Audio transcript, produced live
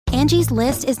Angie's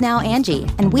List is now Angie,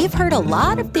 and we've heard a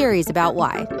lot of theories about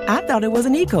why. I thought it was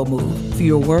an eco move.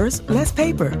 Fewer words, less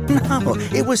paper. No,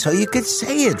 it was so you could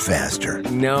say it faster.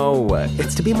 No,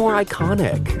 it's to be more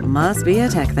iconic. Must be a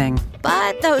tech thing.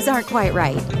 But those aren't quite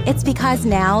right. It's because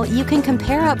now you can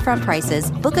compare upfront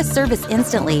prices, book a service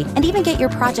instantly, and even get your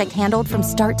project handled from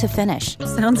start to finish.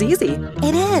 Sounds easy.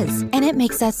 It is, and it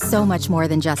makes us so much more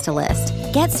than just a list.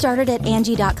 Get started at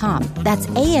Angie.com. That's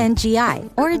ANGI,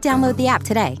 or download the app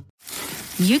today.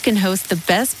 You can host the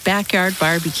best backyard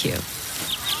barbecue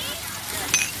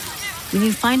when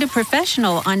you find a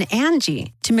professional on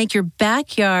Angie to make your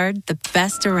backyard the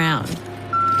best around.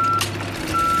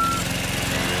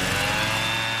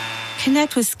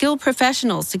 Connect with skilled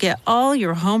professionals to get all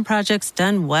your home projects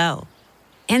done well.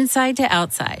 Inside to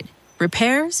outside,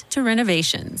 repairs to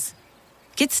renovations.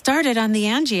 Get started on the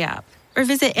Angie app or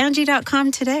visit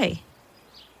Angie.com today.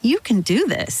 You can do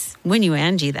this when you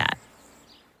Angie that.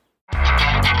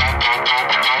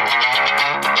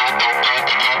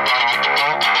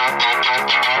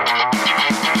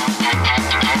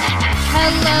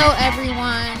 Hello,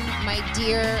 everyone, my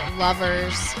dear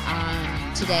lovers.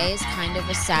 Today is kind of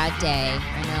a sad day.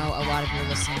 I know a lot of you are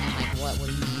listening and like, what do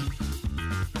you mean?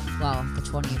 Well, the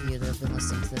 20 of you that have been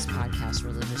listening to this podcast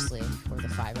religiously, or the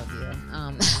 5 of you.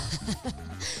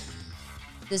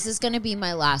 This is going to be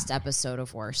my last episode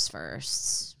of Worst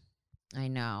Firsts. I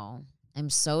know. I'm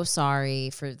so sorry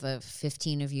for the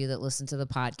 15 of you that listen to the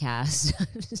podcast.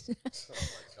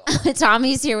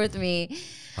 Tommy's here with me.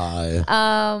 Hi.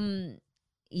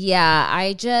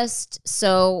 Yeah,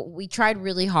 so we tried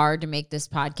really hard to make this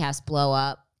podcast blow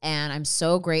up, and I'm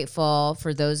so grateful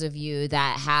for those of you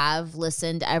that have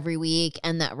listened every week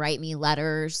and that write me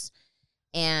letters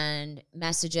and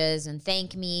messages and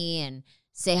thank me and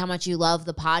say how much you love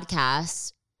the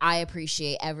podcast. I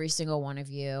appreciate every single one of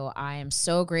you. I am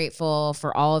so grateful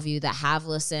for all of you that have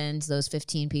listened, those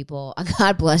 15 people.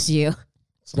 God bless you.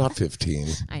 It's not 15.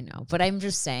 I know, but I'm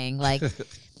just saying, like,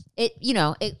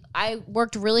 I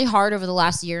worked really hard over the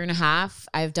last year and a half.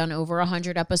 I've done over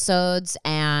 100 episodes,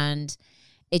 and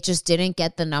it just didn't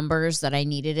get the numbers that I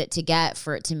needed it to get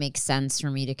for it to make sense for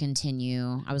me to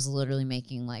continue. I was literally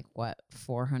making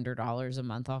 $400 a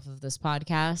month off of this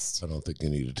podcast. I don't think you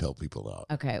need to tell people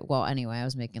that. Okay. Well, anyway, I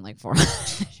was making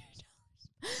 $400.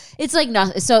 It's like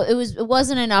nothing. So it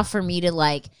wasn't enough for me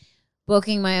to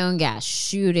booking my own gas,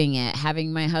 shooting it,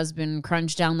 having my husband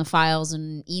crunch down the files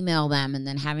and email them, and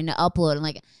then having to upload and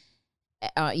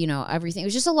everything. It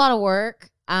was just a lot of work.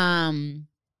 And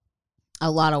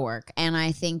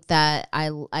I think that I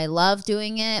love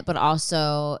doing it, but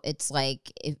also it's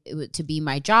like to be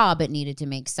my job, it needed to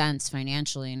make sense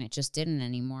financially, and it just didn't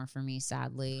anymore for me,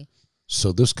 sadly.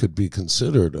 So this could be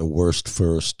considered a worst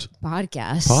first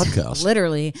podcast.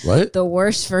 Literally. Right? The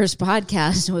worst first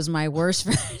podcast was my worst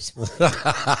first.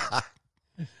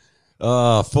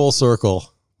 Full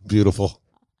circle. Beautiful.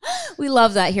 We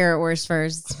love that here at Worst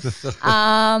First.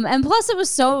 And plus it was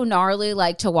so gnarly,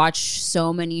 to watch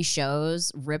so many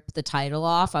shows rip the title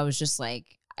off. I was just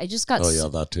I just got... Oh, yeah,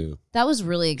 that too. That was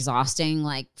really exhausting,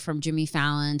 from Jimmy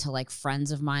Fallon to,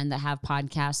 friends of mine that have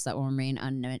podcasts that will remain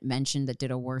unmentioned that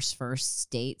did a Worst First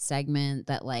Date segment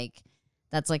that,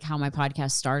 that's, how my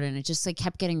podcast started. And it just,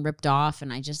 kept getting ripped off.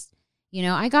 And I just,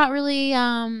 I got really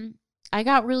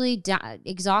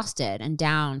exhausted and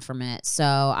down from it. So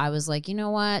I was like, you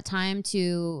know what? Time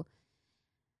to...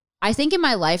 I think in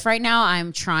my life right now,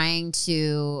 I'm trying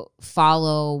to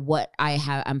follow what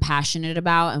I'm passionate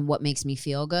about and what makes me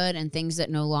feel good, and things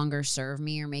that no longer serve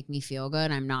me or make me feel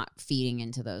good, I'm not feeding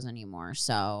into those anymore.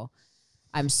 So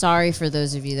I'm sorry for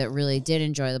those of you that really did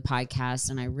enjoy the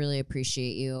podcast, and I really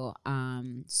appreciate you.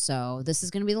 So this is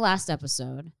going to be the last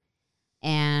episode,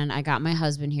 and I got my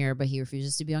husband here, but he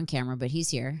refuses to be on camera, but he's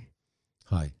here.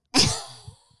 Hi.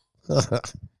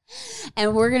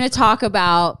 And we're going to talk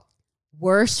about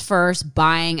worst first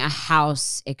buying a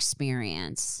house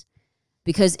experience,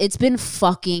 because it's been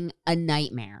fucking a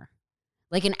nightmare,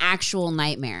 an actual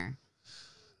nightmare.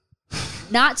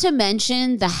 Not to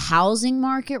mention the housing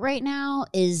market right now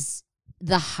is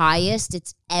the highest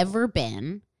it's ever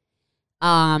been.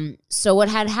 So what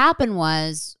had happened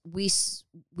was we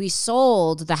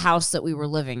sold the house that we were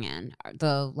living in,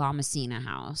 the La Messina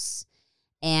house,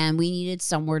 and we needed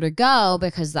somewhere to go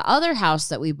because the other house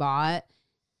that we bought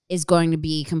is going to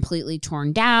be completely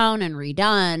torn down and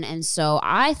redone. And so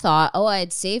I thought,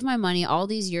 I'd saved my money all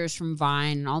these years from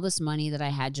Vine and all this money that I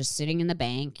had just sitting in the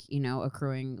bank,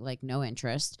 accruing no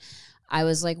interest. I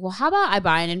was like, well, how about I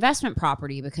buy an investment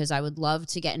property, because I would love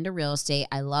to get into real estate.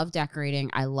 I love decorating.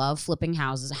 I love flipping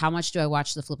houses. How much do I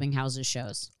watch the flipping houses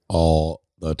shows? All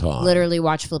the time. Literally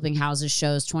watch flipping houses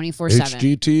shows 24/7.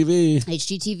 HGTV.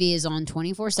 HGTV is on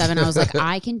 24/7. I was like,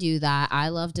 I can do that. I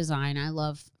love design. I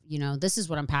love, this is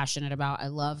what I'm passionate about. I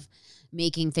love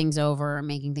making things over,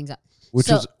 making things up. Which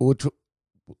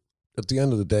at the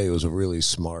end of the day, it was a really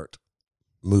smart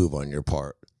move on your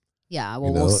part. Yeah,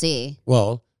 well, we'll see.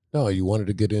 Well, no, you wanted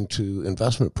to get into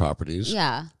investment properties.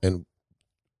 Yeah. And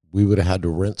we would have had to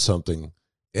rent something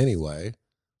anyway.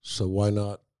 So why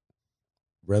not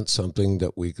rent something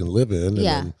that we can live in? And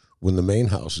then when the main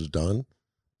house is done,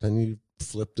 then you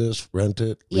flip this, rent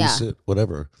it, lease it,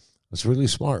 whatever. It's really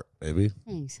smart, baby.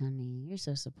 Thanks, honey. You're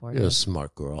so supportive. You're a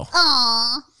smart girl.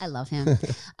 Aw, I love him.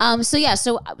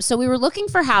 So we were looking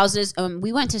for houses.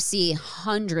 We went to see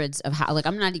hundreds of houses. Like,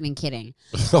 I'm not even kidding.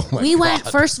 Oh my God. Went,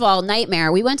 first of all,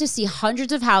 nightmare. We went to see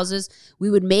hundreds of houses. We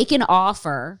would make an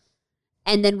offer,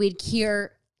 and then we'd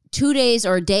hear 2 days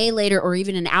or a day later or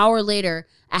even an hour later,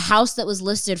 a house that was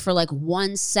listed for like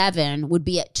 1.7 would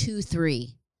be at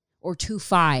 2.3 or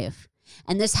 2.5.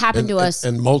 And this happened to us.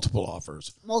 And multiple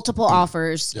offers. Multiple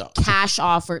offers, cash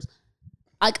offers.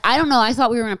 Like, I don't know. I thought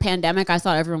we were in a pandemic. I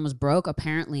thought everyone was broke.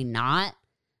 Apparently not.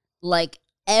 Like,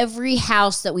 every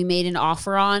house that we made an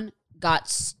offer on got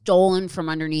stolen from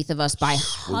underneath of us by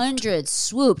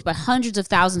swooped by hundreds of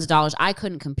thousands of dollars. I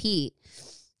couldn't compete.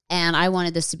 And I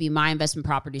wanted this to be my investment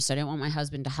property, so I didn't want my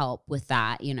husband to help with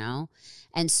that,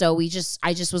 And so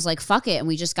I just was like, fuck it. And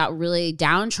we just got really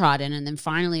downtrodden. And then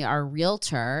finally our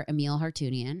realtor, Emil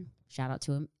Hartunian, shout out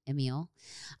to him, Emil,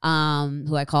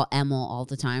 who I call Emil all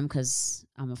the time because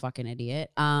I'm a fucking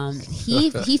idiot.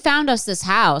 He found us this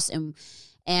house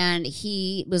and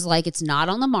he was like, it's not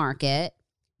on the market.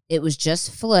 It was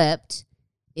just flipped.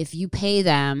 If you pay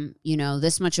them,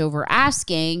 this much over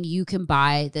asking, you can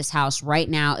buy this house right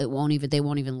now. They won't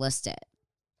even list it.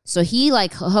 So he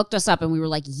like hooked us up and we were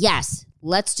like, yes,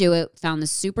 let's do it. Found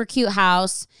this super cute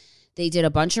house. They did a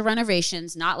bunch of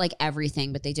renovations, not like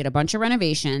everything, but they did a bunch of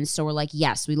renovations. So we're like,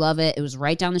 yes, we love it. It was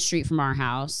right down the street from our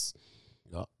house.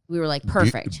 Yep. We were like,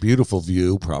 perfect. Beautiful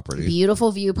view property.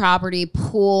 Beautiful view property,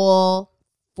 pool,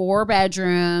 4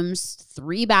 bedrooms,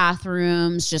 3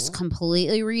 bathrooms, just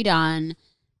completely redone.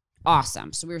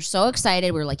 Awesome. So we were so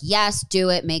excited. We were like, yes, do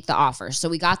it. Make the offer. So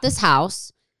we got this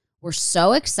house. We're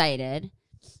so excited.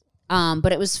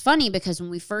 But it was funny because when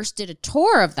we first did a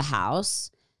tour of the house,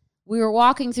 we were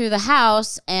walking through the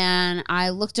house and I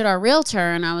looked at our realtor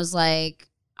and I was like,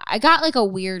 I got like a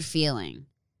weird feeling,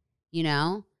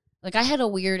 Like I had a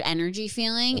weird energy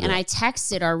feeling. And I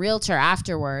texted our realtor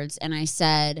afterwards and I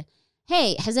said,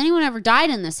 hey, has anyone ever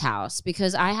died in this house?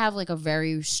 Because I have like a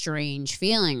very strange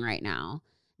feeling right now.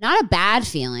 Not a bad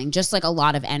feeling, just like a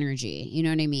lot of energy. You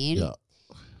know what I mean? Yeah.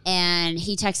 And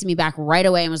he texted me back right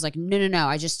away and was like, no.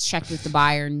 I just checked with the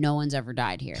buyer. No one's ever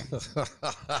died here.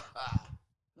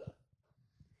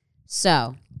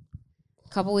 So a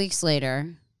couple weeks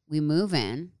later, we move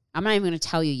in. I'm not even going to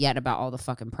tell you yet about all the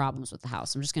fucking problems with the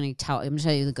house. I'm going to tell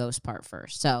you the ghost part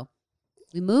first. So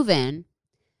we move in.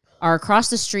 Our across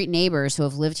the street neighbors who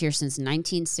have lived here since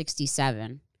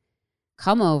 1967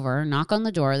 come over, knock on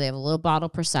the door. They have a little bottle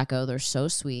of Prosecco. They're so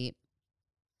sweet.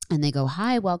 And they go,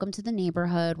 hi, welcome to the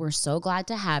neighborhood. We're so glad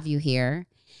to have you here.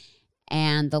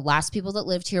 And the last people that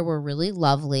lived here were really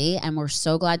lovely. And we're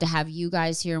so glad to have you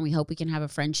guys here. And we hope we can have a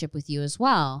friendship with you as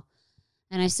well.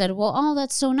 And I said, well, oh,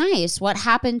 that's so nice. What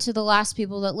happened to the last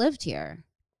people that lived here?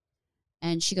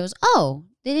 And she goes, oh,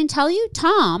 they didn't tell you?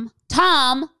 Tom.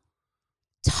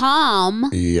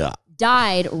 Yeah.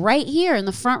 Died right here in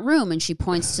the front room, and she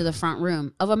points to the front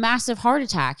room, of a massive heart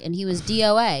attack, and he was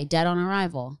DOA, dead on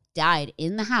arrival. Died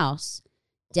in the house,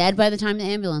 dead by the time the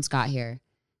ambulance got here.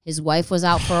 His wife was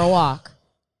out for a walk.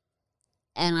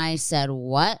 And I said,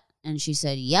 what? And she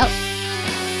said, yep.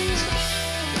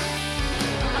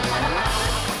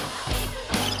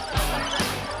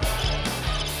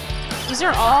 These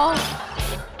are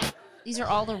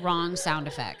all the wrong sound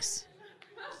effects.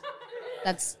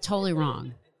 That's totally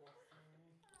wrong.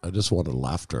 I just wanted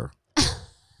laughter.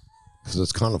 Because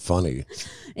it's kind of funny.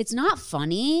 It's not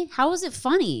funny. How is it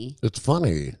funny? It's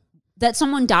funny. That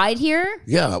someone died here?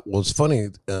 Yeah, well, it's funny.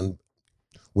 And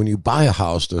when you buy a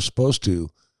house, they're supposed to...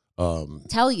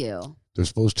 tell you. They're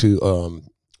supposed to,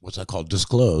 what's that called?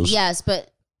 Disclose. Yes, but...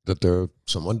 that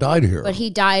someone died here. But he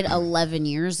died 11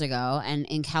 years ago. And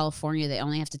in California, they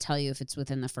only have to tell you if it's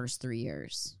within the first 3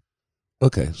 years.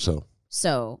 Okay, so...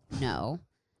 So, no.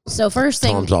 So first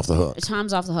thing... Tom's off the hook.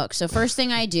 Tom's off the hook. So first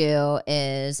thing I do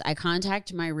is I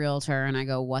contact my realtor and I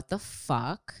go, what the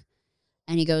fuck?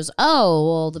 And he goes, oh,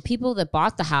 well, the people that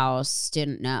bought the house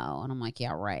didn't know. And I'm like,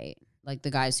 yeah, right. Like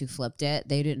the guys who flipped it,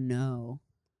 they didn't know.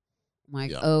 I'm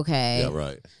like, Yeah. okay. Yeah,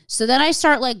 right. So then I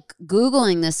start like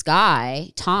Googling this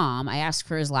guy, Tom. I asked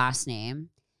for his last name.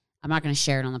 I'm not going to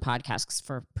share it on the podcast 'cause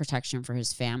for protection for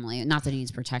his family. Not that he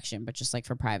needs protection, but just like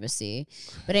for privacy.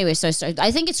 But anyway, so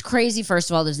I think it's crazy,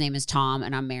 first of all, his name is Tom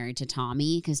and I'm married to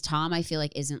Tommy because Tom, I feel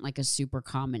like, isn't like a super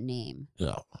common name.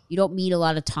 Yeah. You don't meet a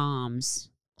lot of Toms.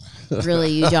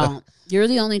 Really, you don't. You're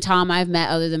the only Tom I've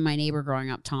met other than my neighbor growing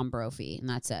up, Tom Brophy, and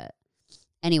that's it.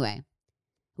 Anyway,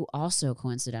 who also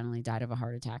coincidentally died of a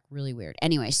heart attack. Really weird.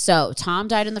 Anyway, so Tom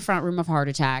died in the front room of a heart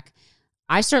attack.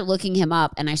 I start looking him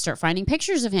up and I start finding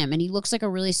pictures of him and he looks like a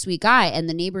really sweet guy. And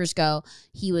the neighbors go,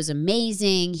 he was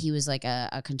amazing. He was like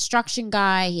a construction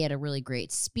guy. He had a really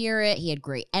great spirit. He had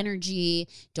great energy.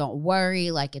 Don't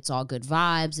worry. Like, it's all good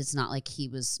vibes. It's not like he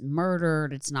was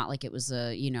murdered. It's not like it was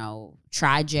a,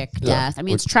 tragic death. I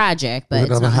mean, it's tragic, but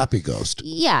it's not not a happy ghost.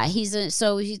 Yeah.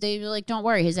 They were like, don't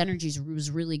worry. His energy was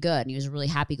really good. And he was a really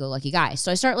happy-go-lucky guy. So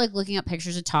I start like looking up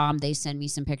pictures of Tom. They send me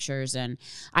some pictures and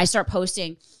I start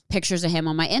posting pictures of him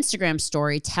on my Instagram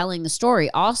story, telling the story.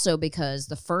 Also, because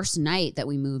the first night that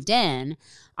we moved in,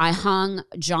 I hung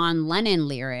John Lennon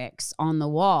lyrics on the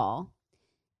wall.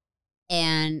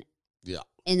 And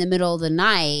in the middle of the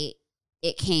night,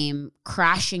 it came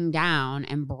crashing down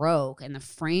and broke, and the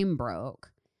frame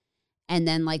broke. And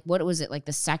then, like, what was it? Like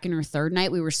the second or third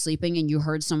night we were sleeping and you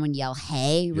heard someone yell,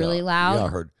 "Hey," really loud. Yeah, I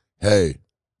heard, "Hey."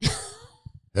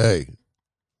 Hey.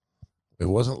 It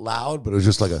wasn't loud, but it was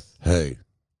just like a, "Hey."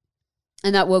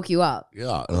 And that woke you up.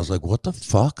 Yeah. And I was like, what the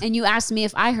fuck? And you asked me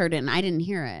if I heard it, and I didn't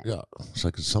hear it. Yeah. It's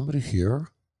like, is somebody here?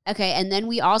 Okay. And then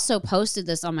we also posted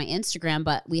this on my Instagram,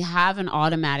 but we have an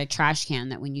automatic trash can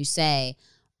that when you say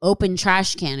open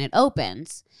trash can, it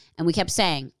opens. And we kept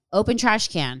saying, open trash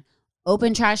can,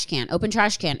 open trash can, open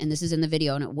trash can. And this is in the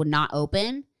video, and it would not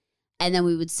open. And then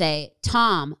we would say,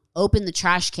 Tom, open the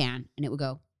trash can. And it would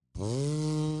go.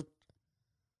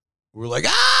 We're like,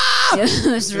 ah!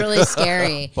 It was really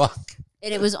scary. Fuck.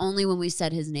 And it was only when we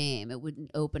said his name. It wouldn't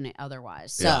open it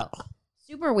otherwise. So,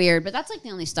 super weird. But that's like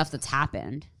the only stuff that's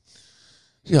happened.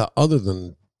 Yeah, other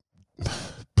than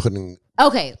putting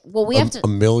okay, well, we have to a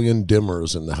million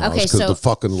dimmers in the house because the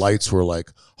fucking lights were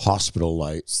like hospital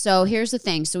lights. So here's the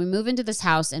thing. So we move into this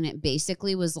house and it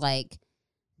basically was like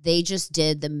they just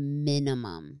did the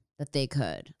minimum that they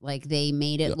could. Like they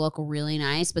made it look really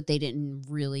nice, but they didn't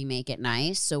really make it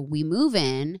nice. So we move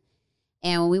in.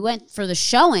 And when we went for the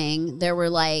showing, they were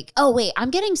like, oh, wait,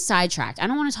 I'm getting sidetracked. I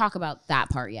don't want to talk about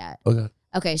that part yet.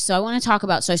 Okay, so I want to talk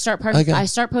about, so I start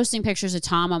posting pictures of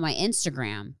Tom on my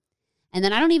Instagram. And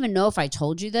then I don't even know if I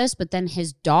told you this, but then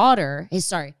his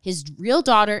real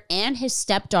daughter and his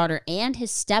stepdaughter and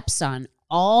his stepson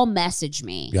all message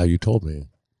me. Yeah, you told me.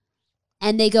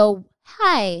 And they go,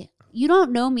 hi, you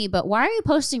don't know me, but why are you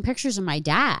posting pictures of my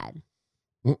dad?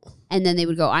 And then they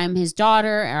would go, I'm his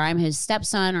daughter, or I'm his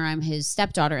stepson, or I'm his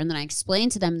stepdaughter. And then I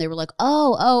explained to them, they were like,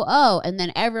 oh. And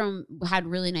then everyone had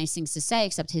really nice things to say,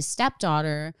 except his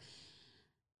stepdaughter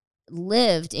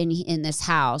lived in this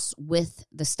house with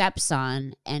the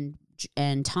stepson and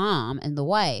Tom and the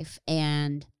wife.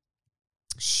 And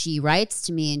she writes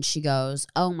to me and she goes,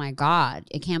 oh my God,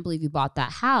 I can't believe you bought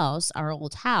that house, our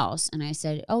old house. And I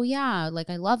said, oh yeah,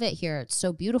 like I love it here. It's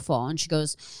so beautiful. And she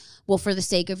goes, well, for the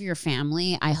sake of your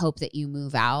family, I hope that you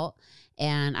move out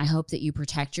and I hope that you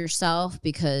protect yourself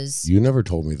because... You never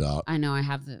told me that. I know.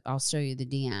 I'll show you the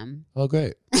DM. Oh,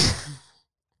 great.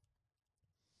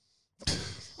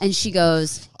 And she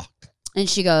goes,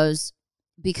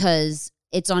 because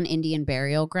it's on Indian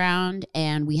burial ground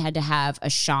and we had to have a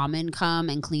shaman come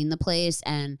and clean the place.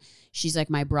 And she's like,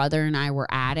 my brother and I were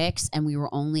addicts and we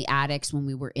were only addicts when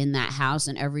we were in that house.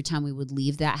 And every time we would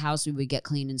leave that house, we would get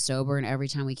clean and sober. And every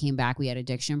time we came back, we had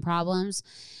addiction problems.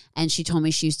 And she told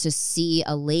me she used to see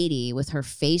a lady with her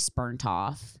face burnt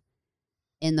off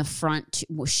in the front.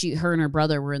 Her and her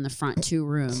brother were in the front 2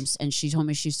 rooms. And she told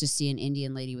me she used to see an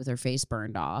Indian lady with her face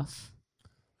burned off.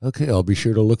 Okay, I'll be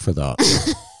sure to look for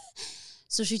that.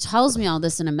 So she tells me all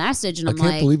this in a message, and I'm like...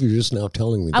 I can't believe you're just now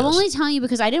telling me this. I'm only telling you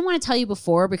because I didn't want to tell you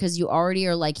before because you already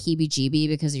are like heebie-jeebie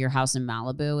because of your house in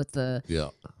Malibu with the... Yeah.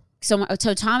 So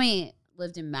Tommy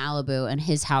lived in Malibu, and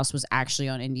his house was actually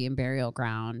on Indian burial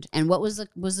ground. And what was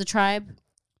the tribe?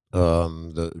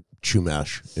 The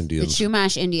Chumash Indians. The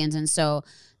Chumash Indians. And so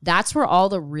that's where all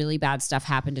the really bad stuff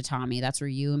happened to Tommy. That's where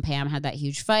you and Pam had that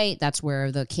huge fight. That's where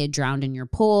the kid drowned in your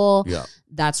pool. Yeah.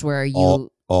 That's where you...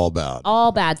 All bad.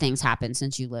 All bad things happened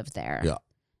since you lived there. Yeah.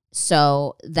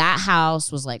 So that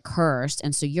house was like cursed.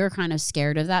 And so you're kind of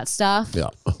scared of that stuff.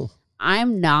 Yeah.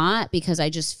 I'm not, because I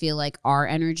just feel like our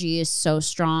energy is so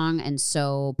strong and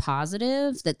so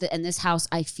positive that and this house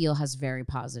I feel has very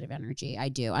positive energy. I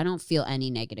do. I don't feel any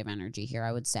negative energy here.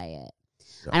 I would say it.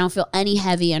 Yeah. I don't feel any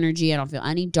heavy energy. I don't feel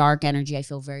any dark energy. I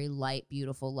feel very light,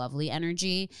 beautiful, lovely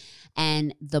energy.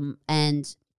 And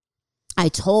I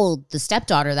told the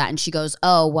stepdaughter that, and she goes,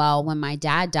 "Oh, well, when my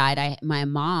dad died, my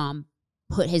mom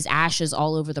put his ashes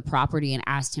all over the property and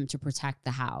asked him to protect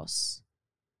the house."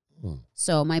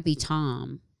 So it might be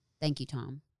Tom. Thank you,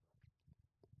 Tom.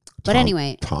 But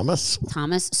anyway, Thomas.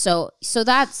 So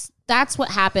that's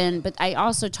what happened. But I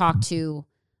also talked to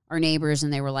our neighbors,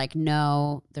 and they were like,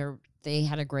 "No, they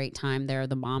had a great time there.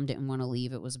 The mom didn't want to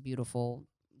leave. It was beautiful,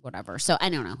 whatever." So I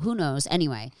don't know. Who knows?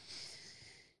 Anyway.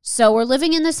 So we're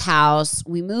living in this house.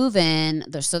 We move in.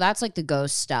 So that's like the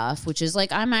ghost stuff, which is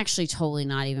like I'm actually totally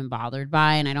not even bothered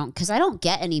by. And I don't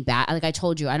get any bad. Like I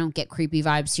told you, I don't get creepy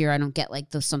vibes here. I don't get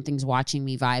like the something's watching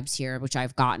me vibes here, which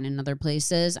I've gotten in other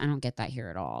places. I don't get that here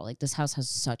at all. Like this house has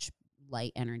such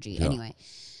light energy. Yeah. Anyway,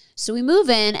 so we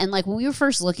move in, and like when we were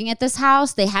first looking at this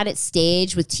house, they had it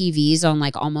staged with TVs on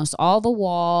like almost all the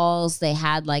walls. They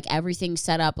had like everything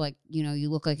set up like, you know,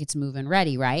 you look like it's move-in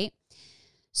ready, right?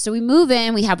 So we move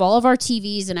in, we have all of our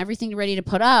TVs and everything ready to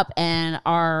put up, and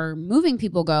our moving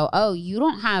people go, "Oh, you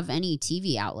don't have any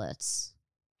TV outlets."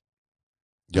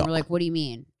 Yeah. And we're like, "What do you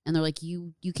mean?" And they're like,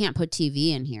 you can't put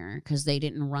TV in here because they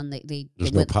didn't run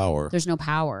There's no power. There's no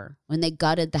power. When they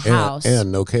gutted the house.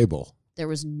 And no cable. There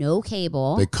was no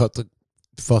cable. They cut the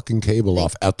fucking cable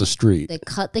off at the street. They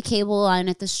cut the cable line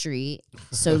at the street.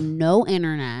 So no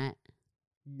internet,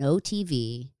 no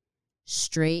TV,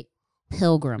 straight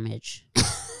pilgrimage.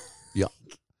 Yeah.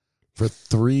 For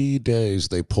 3 days,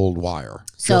 they pulled wire.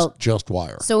 Just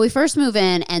wire. So we first move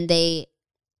in, and they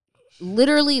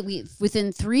literally,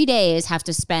 within 3 days, have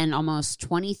to spend almost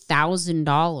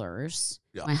 $20,000.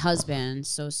 Yeah. My husband,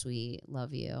 so sweet,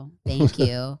 love you, thank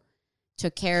you,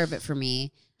 took care of it for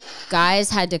me. Guys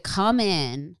had to come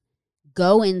in,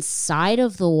 go inside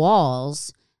of the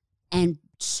walls, and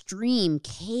stream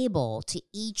cable to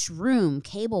each room,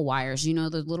 cable wires, you know,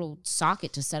 the little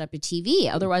socket to set up a TV.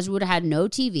 Otherwise, we would have had no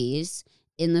TVs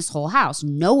in this whole house.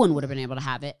 No one would have been able to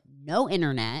have it. No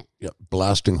internet. Yeah,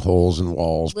 blasting holes in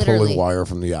walls, literally. Pulling wire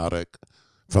from the attic,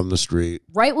 from the street.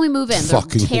 Right when we move in, they're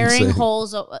tearing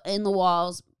holes in the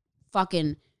walls,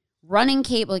 fucking running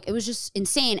cable. Like, it was just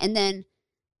insane. And then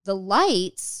the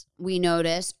lights, we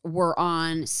noticed, were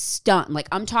on stunt. Like,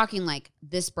 I'm talking like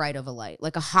this bright of a light,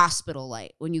 like a hospital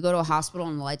light. When you go to a hospital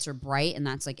and the lights are bright and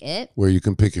that's like it. Where you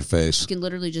can pick your face. You can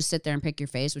literally just sit there and pick your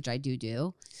face, which I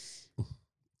do.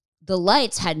 The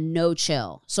lights had no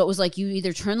chill. So it was like you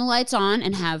either turn the lights on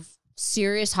and have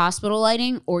serious hospital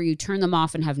lighting, or you turn them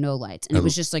off and have no lights. And it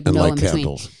was just like no in between.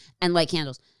 Candles. And light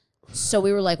candles. So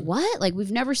we were like, what? Like,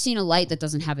 we've never seen a light that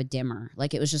doesn't have a dimmer.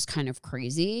 Like, it was just kind of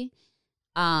crazy.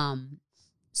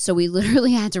 So we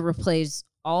literally had to replace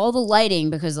all the lighting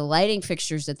because the lighting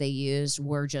fixtures that they used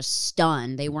were just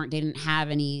stunned. They didn't have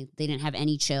any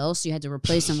chill. So you had to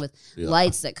replace them with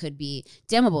lights that could be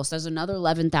dimmable. So there's another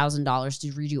 $11,000 to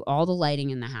redo all the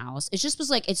lighting in the house. It's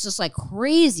just like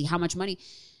crazy how much money.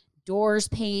 Doors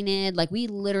painted. Like, we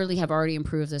literally have already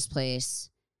improved this place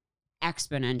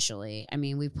exponentially. I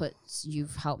mean,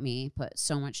 you've helped me put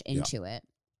so much into it.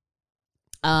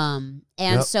 So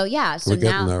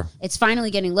now it's finally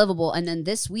getting livable. And then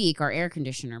this week our air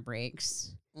conditioner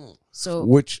breaks. So,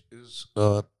 which is,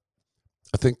 I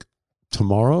think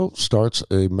tomorrow starts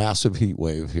a massive heat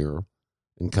wave here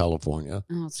in California.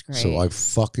 Oh, that's great. So I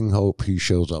fucking hope he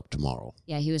shows up tomorrow.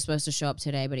 Yeah, he was supposed to show up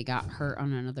today, but he got hurt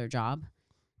on another job.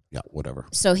 Yeah, whatever.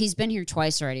 So he's been here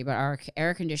twice already, but our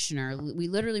air conditioner, we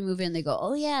literally move in. They go,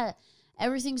 "Oh yeah,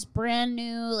 everything's brand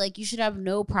new. Like, you should have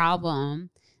no problem."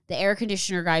 The air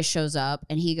conditioner guy shows up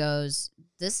and he goes,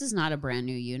 "This is not a brand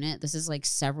new unit. This is like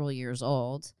several years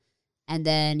old." And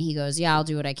then he goes, "Yeah, I'll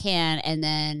do what I can." And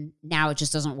then now it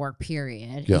just doesn't work,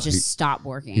 period. Yeah, it just stopped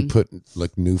working. He put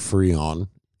like new Freon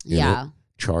in it,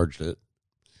 charged it,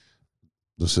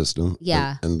 the system.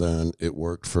 Yeah. And then it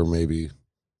worked for maybe,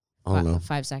 I don't know.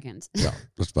 5 seconds. Yeah,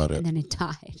 that's about it. And then it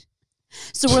died.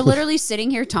 So we're literally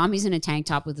sitting here. Tommy's in a tank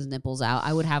top with his nipples out.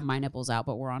 I would have my nipples out,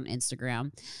 but we're on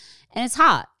Instagram. And it's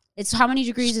hot. It's how many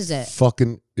degrees is it?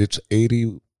 It's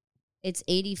 80. It's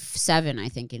 87, I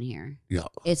think, in here. Yeah.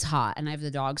 It's hot. And I have the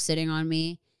dog sitting on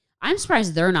me. I'm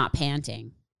surprised they're not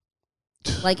panting.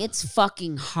 Like, it's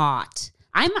fucking hot.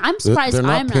 I'm surprised they're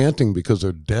not panting because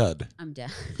they're dead. I'm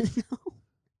dead. No.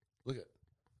 Look at.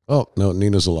 Oh, no,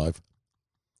 Nina's alive.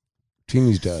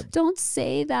 Teeny's dead. Don't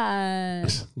say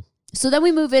that. So then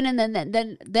we move in,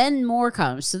 and then more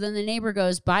comes. So then the neighbor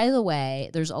goes, "By the way,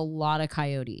 there's a lot of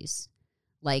coyotes."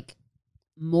 like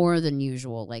more than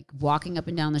usual, like walking up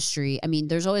and down the street. I mean,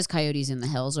 there's always coyotes in the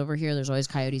hills over here. There's always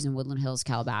coyotes in Woodland Hills,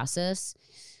 Calabasas.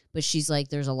 But she's like,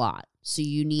 there's a lot. So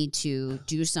you need to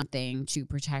do something to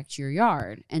protect your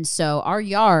yard. And so our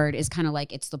yard is kind of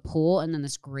like, it's the pool and then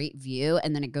this great view.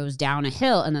 And then it goes down a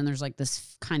hill. And then there's like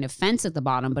this kind of fence at the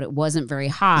bottom, but it wasn't very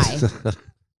high.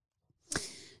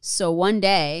 So one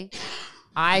day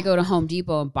I go to Home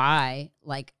Depot and buy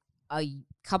like a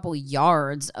couple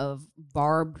yards of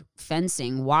barbed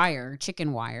fencing wire,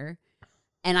 chicken wire.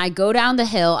 And I go down the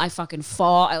hill, I fucking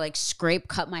fall, I like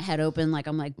cut my head open, like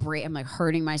I'm like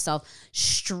hurting myself,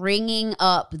 stringing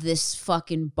up this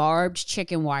fucking barbed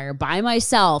chicken wire by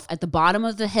myself at the bottom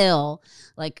of the hill,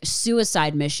 like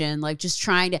suicide mission, like just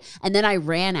trying to, and then I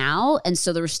ran out, and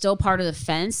so there was still part of the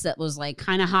fence that was like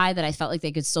kind of high that I felt like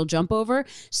they could still jump over.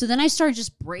 So then I started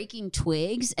just breaking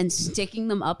twigs and sticking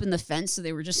them up in the fence, so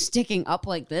they were just sticking up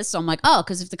like this. So I'm like, oh,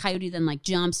 because if the coyote then like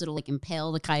jumps, it'll like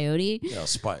impale the coyote. Yeah,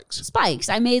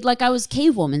 spikes. I made like I was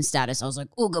cavewoman status. I was like,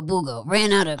 ooga booga,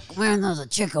 ran out of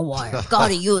chicken wire.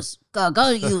 Gotta use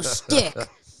stick.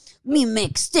 Me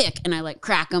make stick. And I like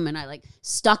crack them and I like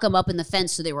stuck them up in the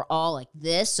fence so they were all like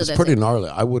this. So it's pretty gnarly.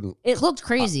 I wouldn't. It looked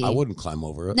crazy. I wouldn't climb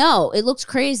over it. No, it looked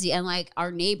crazy. And like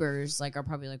our neighbors like are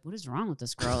probably like, what is wrong with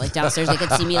this girl? Like downstairs they could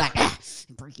see me like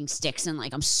breaking sticks and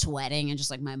like I'm sweating and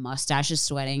just like my mustache is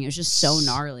sweating. It was just so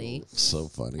gnarly. So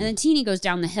funny. And then Teeny goes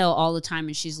down the hill all the time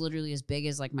and she's literally as big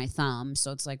as like my thumb.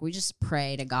 So it's like we just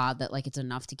pray to God that like it's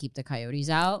enough to keep the coyotes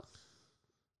out.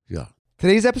 Yeah.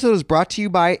 Today's episode is brought to you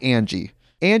by Angie.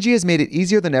 Angie has made it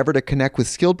easier than ever to connect with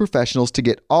skilled professionals to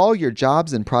get all your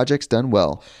jobs and projects done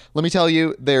well. Let me tell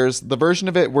you, there's the version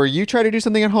of it where you try to do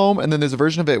something at home, and then there's a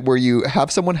version of it where you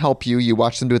have someone help you, you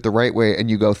watch them do it the right way,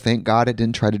 and you go, thank God I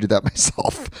didn't try to do that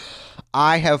myself.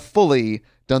 I have fully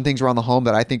done things around the home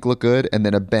that I think look good, and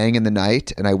then a bang in the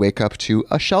night, and I wake up to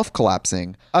a shelf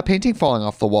collapsing, a painting falling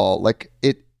off the wall. Like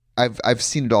I've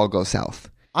seen it all go south.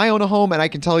 I own a home, and I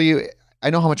can tell you, I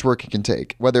know how much work it can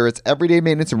take. Whether it's everyday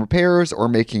maintenance and repairs or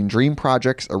making dream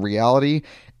projects a reality,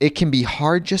 it can be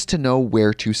hard just to know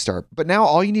where to start. But now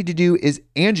all you need to do is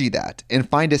Angie that and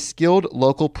find a skilled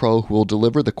local pro who will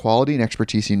deliver the quality and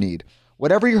expertise you need.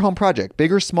 Whatever your home project,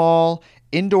 big or small,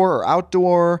 indoor or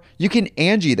outdoor, you can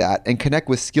Angie that and connect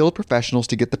with skilled professionals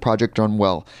to get the project done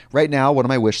well. Right now, one of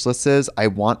my wish lists is I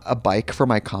want a bike for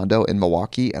my condo in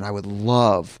Milwaukee, and I would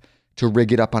love to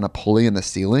rig it up on a pulley in the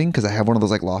ceiling because I have one of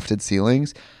those like lofted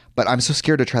ceilings, but I'm so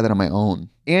scared to try that on my own.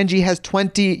 Angie has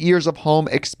 20 years of home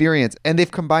experience, and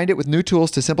they've combined it with new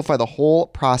tools to simplify the whole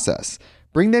process.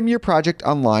 Bring them your project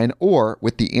online or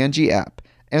with the Angie app.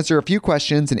 Answer a few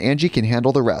questions and Angie can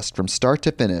handle the rest from start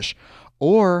to finish,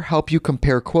 or help you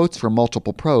compare quotes from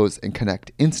multiple pros and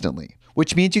connect instantly,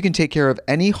 which means you can take care of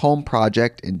any home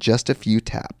project in just a few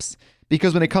taps.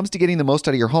 Because when it comes to getting the most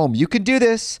out of your home, you can do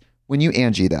this when you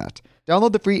Angie that.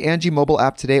 Download the free Angie mobile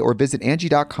app today or visit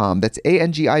Angie.com. That's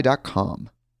ANGI.com.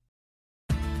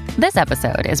 This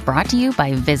episode is brought to you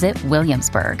by Visit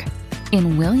Williamsburg.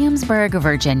 In Williamsburg,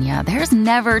 Virginia, there's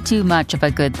never too much of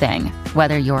a good thing.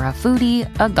 Whether you're a foodie,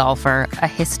 a golfer, a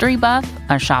history buff,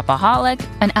 a shopaholic,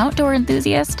 an outdoor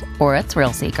enthusiast, or a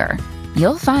thrill seeker,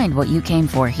 you'll find what you came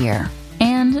for here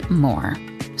and more.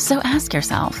 So ask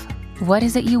yourself, what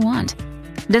is it you want?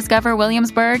 Discover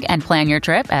Williamsburg and plan your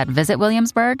trip at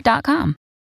visitwilliamsburg.com.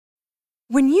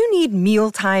 When you need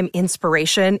mealtime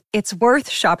inspiration, it's worth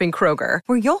shopping Kroger,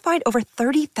 where you'll find over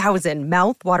 30,000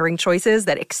 mouth-watering choices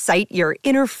that excite your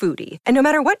inner foodie. And no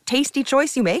matter what tasty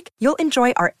choice you make, you'll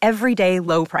enjoy our everyday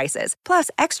low prices, plus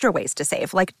extra ways to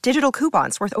save, like digital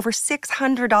coupons worth over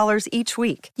 $600 each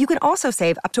week. You can also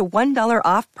save up to $1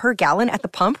 off per gallon at the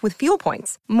pump with fuel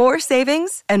points. More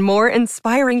savings and more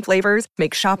inspiring flavors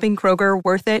make shopping Kroger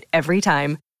worth it every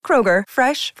time. Kroger,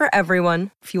 fresh for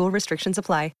everyone. Fuel restrictions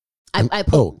apply. And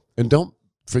don't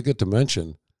forget to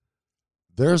mention,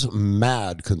 there's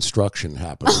mad construction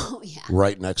happening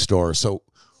right next door. So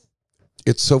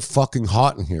it's so fucking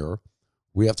hot in here,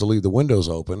 we have to leave the windows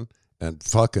open, and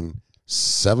fucking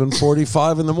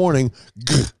 7:45 in the morning,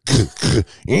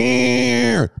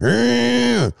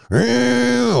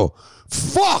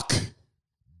 fuck,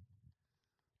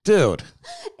 dude.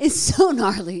 It's so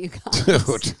gnarly, you guys.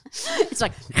 Dude. It's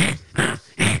like...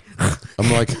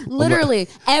 I'm like literally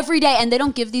every day, and they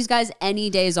don't give these guys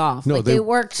any days off. No, like they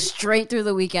work straight through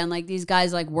the weekend. Like these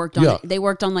guys like worked on they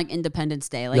worked on like Independence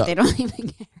Day. Like they don't even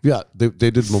care. Yeah, they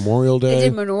did Memorial Day. They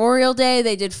did Memorial Day.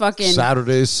 They did fucking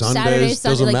Saturdays, Sunday.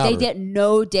 Like matter. They get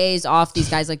no days off. These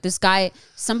guys, like this guy,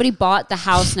 somebody bought the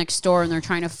house next door and they're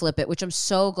trying to flip it, which I'm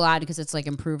so glad because it's like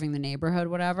improving the neighborhood,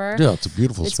 whatever. Yeah, it's a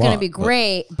beautiful spot. It's gonna be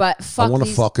great, but fuck. I want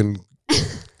to fucking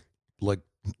like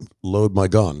load my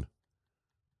gun.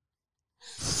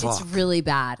 It's really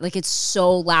bad. Like, it's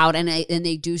so loud, and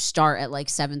they do start at like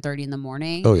 7:30 in the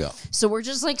morning. Oh yeah. So we're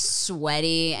just like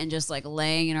sweaty and just like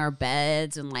laying in our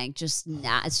beds and like just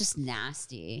it's just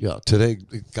nasty. Yeah. Today,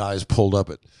 guys pulled up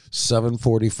at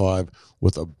 7:45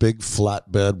 with a big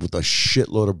flatbed with a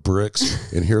shitload of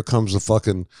bricks, and here comes the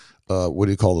fucking what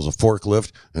do you call this? A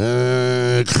forklift,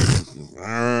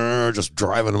 just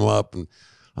driving them up, and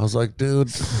I was like, dude,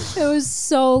 it was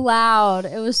so loud.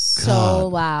 It was so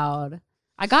loud.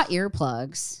 I got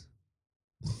earplugs.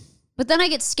 But then I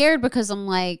get scared because I'm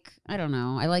like, I don't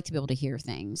know. I like to be able to hear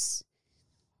things.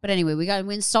 But anyway, we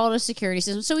installed a security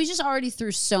system. So we just already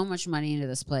threw so much money into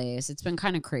this place. It's been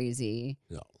kind of crazy.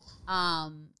 Yeah.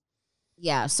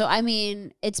 Yeah. So, I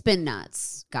mean, it's been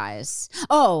nuts, guys.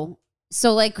 Oh,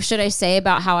 so like, should I say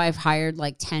about how I've hired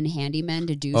like 10 handymen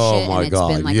to do shit? My and God,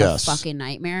 it's been like yes. a fucking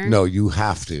nightmare? No, you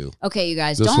have to. Okay, you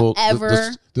guys, don't ever.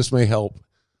 This may help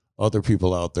other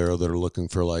people out there that are looking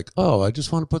for like, oh, I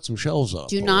just want to put some shelves up.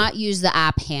 Do not use the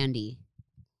app Handy.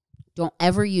 Don't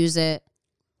ever use it.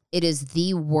 It is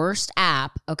the worst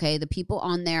app. Okay, the people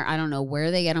on there, I don't know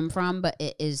where they get them from, but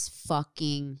it is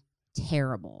fucking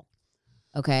terrible.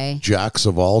 Okay, Jacks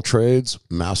of all trades,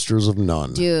 masters of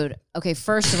none. Dude, okay,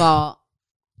 first of all,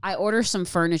 I order some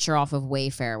furniture off of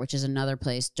Wayfair, which is another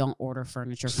place. Don't order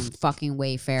furniture from fucking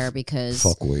Wayfair because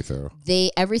fuck Wayfair.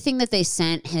 Everything that they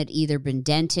sent had either been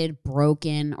dented,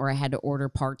 broken, or I had to order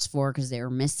parts for because they were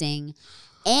missing,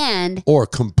 or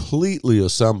completely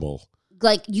assemble.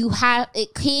 Like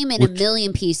it came in a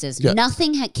million pieces. Yeah.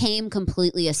 Nothing came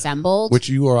completely assembled, which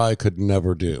you or I could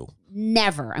never do.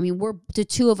 Never. I mean, the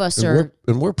two of us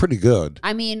we're pretty good.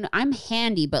 I mean, I'm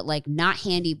handy, but like not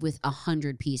handy with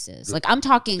 100 pieces. Like I'm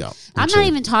talking, I'm not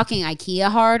even talking IKEA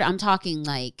hard. I'm talking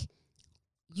like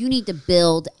you need to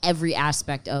build every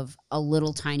aspect of a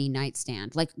little tiny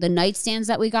nightstand. Like the nightstands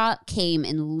that we got came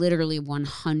in literally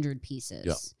 100 pieces.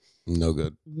 Yeah. No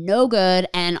good. No good.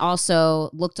 And also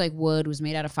looked like wood, was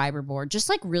made out of fiberboard, just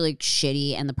like really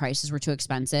shitty, and the prices were too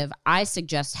expensive. I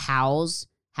suggest Houzz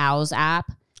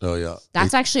app. Oh, yeah.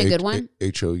 That's actually a good one.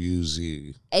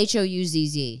 Houzz.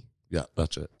 Houzz. Yeah,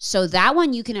 that's it. So that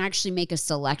one, you can actually make a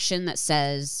selection that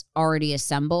says already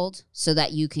assembled so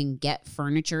that you can get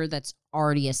furniture that's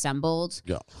already assembled.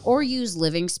 Yeah. Or use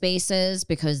Living Spaces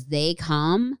because they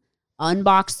come,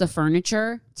 unbox the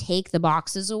furniture, take the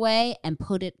boxes away, and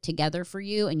put it together for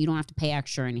you, and you don't have to pay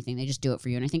extra or anything. They just do it for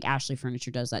you. And I think Ashley Furniture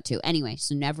does that too. Anyway,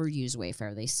 so never use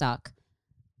Wayfair. They suck.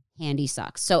 Handy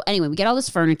sucks. So anyway, we get all this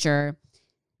furniture.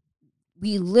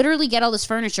 We literally get all this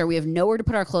furniture. We have nowhere to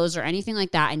put our clothes or anything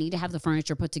like that. I need to have the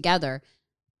furniture put together.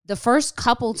 The first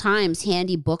couple times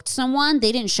Handy booked someone,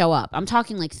 they didn't show up. I'm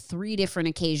talking like 3 different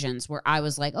occasions where I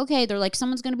was like, okay, they're like,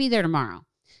 someone's going to be there tomorrow.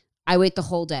 I wait the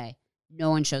whole day.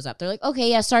 No one shows up. They're like, okay,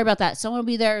 yeah, sorry about that. Someone will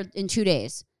be there in 2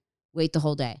 days. Wait the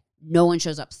whole day. No one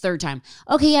shows up. 3rd time.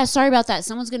 Okay, yeah, sorry about that.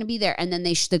 Someone's going to be there. And then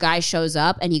the guy shows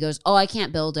up and he goes, oh, I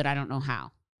can't build it. I don't know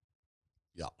how.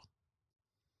 Yeah.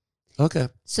 Okay.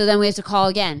 So then we have to call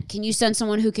again. Can you send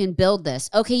someone who can build this?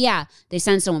 Okay, yeah. They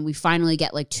send someone. We finally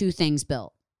get like 2 things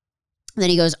built. And then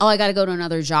he goes, oh, I got to go to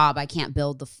another job. I can't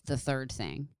build the 3rd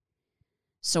thing.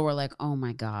 So we're like, oh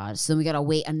my God. So then we got to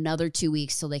wait another 2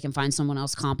 weeks till they can find someone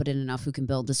else competent enough who can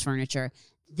build this furniture.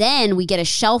 Then we get a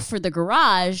shelf for the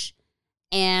garage.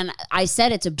 And I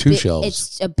said it's shelves.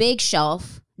 It's a big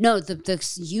shelf. No, the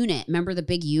unit. Remember the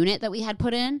big unit that we had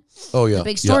put in? Oh, yeah. The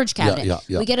big storage cabinet.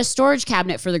 Yeah. We get a storage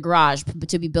cabinet for the garage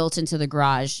to be built into the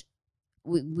garage.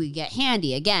 We get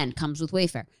Handy. Again, comes with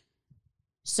Wayfair.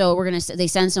 So they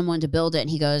send someone to build it, and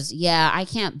he goes, yeah, I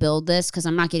can't build this because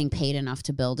I'm not getting paid enough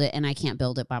to build it, and I can't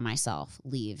build it by myself.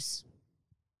 Leaves.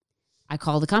 I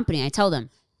call the company. I tell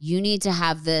them, you need to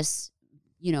have this,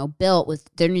 built with,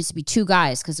 there needs to be 2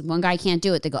 guys because one guy can't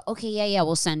do it. They go, okay, yeah,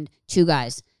 we'll send 2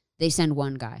 guys. They send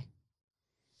 1 guy.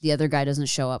 The other guy doesn't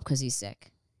show up because he's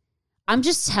sick. I'm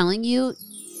just telling you,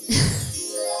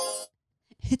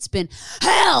 it's been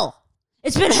hell.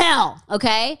 It's been hell,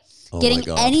 okay? Getting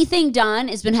anything done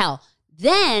has been hell.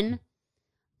 Then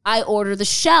I order the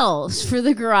shelves for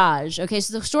the garage. Okay,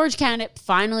 so the storage cabinet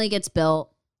finally gets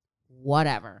built.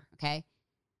 Whatever, okay?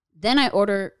 Then I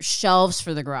order shelves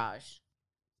for the garage.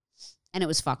 And it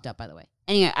was fucked up, by the way.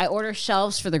 Anyway, I order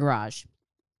shelves for the garage.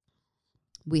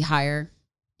 We hire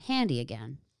Handy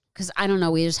again. Because I don't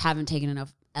know, we just haven't taken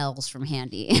enough L's from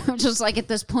Handy. I'm just like, at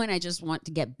this point, I just want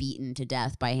to get beaten to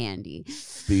death by Handy.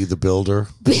 Be the builder.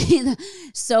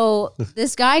 So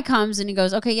this guy comes and he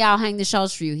goes, okay, yeah, I'll hang the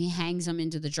shelves for you. He hangs them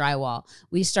into the drywall.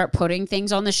 We start putting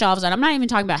things on the shelves. And I'm not even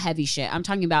talking about heavy shit. I'm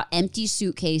talking about empty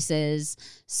suitcases,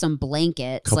 some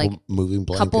blankets, couple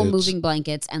moving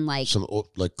blankets, and like some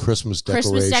like Christmas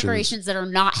decorations that are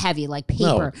not heavy, like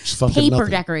paper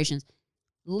decorations.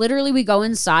 Literally, we go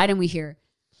inside and we hear.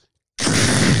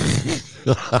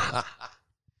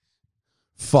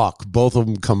 Fuck! Both of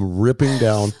them come ripping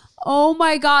down. Oh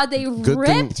my God! They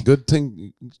ripped. Good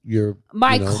thing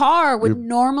my car would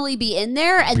normally be in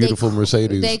there, and beautiful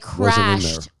Mercedes. They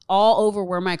crashed all over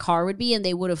where my car would be, and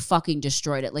they would have fucking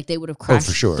destroyed it. Like they would have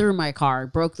crashed through my car,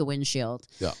 broke the windshield.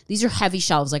 Yeah, these are heavy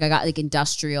shelves. Like I got like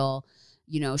industrial,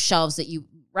 shelves that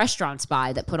restaurants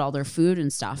buy that put all their food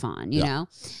and stuff on. You know.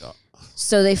 Yeah.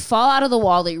 So they fall out of the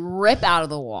wall. They rip out of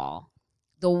the wall.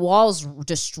 The wall's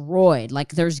destroyed. Like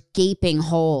there's gaping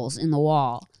holes in the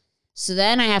wall. So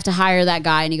then I have to hire that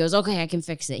guy and he goes, okay, I can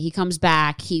fix it. He comes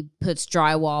back. He puts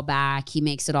drywall back. He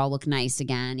makes it all look nice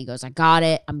again. He goes, I got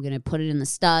it. I'm going to put it in the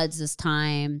studs this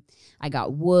time. I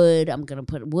got wood. I'm going to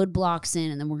put wood blocks in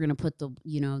and then we're going to put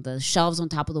the shelves on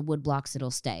top of the wood blocks.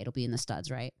 It'll stay. It'll be in the studs,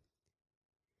 right?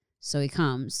 So he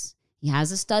comes. He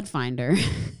has a stud finder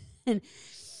and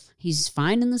he's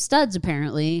finding the studs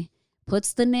apparently.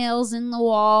 Puts the nails in the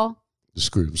wall. The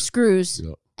screws.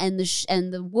 Yep. And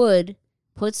the wood.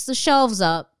 Puts the shelves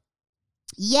up.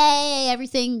 Yay,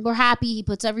 everything. We're happy. He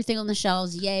puts everything on the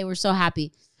shelves. Yay, we're so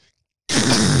happy.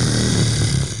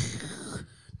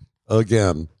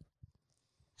 Again.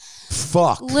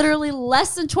 Fuck. Literally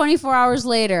less than 24 hours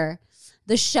later,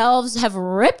 the shelves have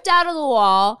ripped out of the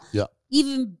wall. Yeah.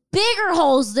 Even bigger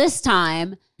holes this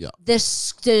time. Yeah.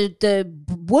 The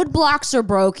wood blocks are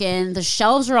broken. The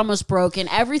shelves are almost broken.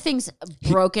 Everything's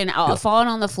broken, falling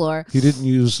on the floor.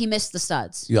 He missed the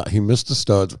studs. Yeah, he missed the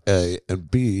studs, A.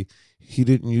 And B, he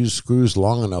didn't use screws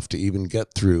long enough to even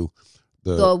get through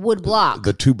the wood block.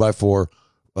 The 2x4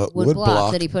 wood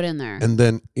block that he put in there. And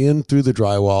then in through the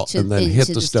drywall and then hit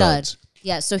the studs.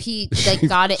 Yeah, so he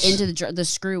got it into the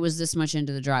screw was this much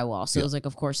into the drywall. So it was like,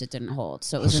 of course it didn't hold.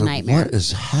 So it was a nightmare. What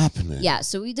is happening? Yeah,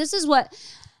 so this is what...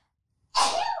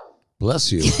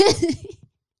 Bless you.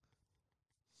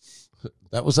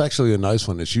 That was actually a nice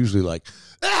one. It's usually like,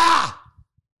 ah!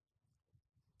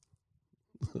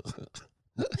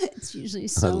 It's usually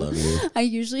so. I love you. I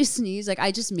usually sneeze. Like,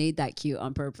 I just made that cute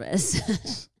on purpose.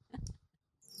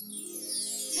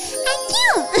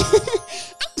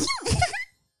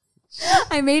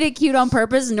 I made it cute on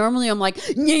purpose. Normally I'm like,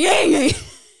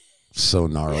 so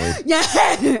gnarly.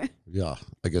 Yeah. Yeah,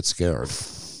 I get scared.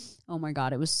 Oh my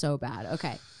God, it was so bad.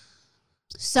 Okay.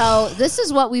 So this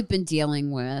is what we've been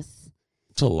dealing with.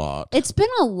 It's a lot. It's been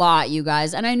a lot, you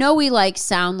guys. And I know we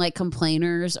sound like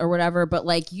complainers or whatever,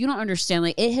 but you don't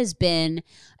understand. It has been,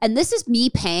 and this is me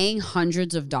paying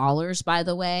hundreds of dollars, by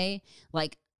the way,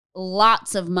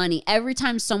 lots of money. Every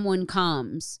time someone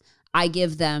comes, I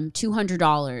give them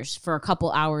 $200 for a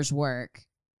couple hours work.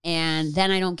 And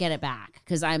then I don't get it back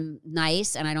because I'm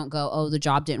nice and I don't go, oh, the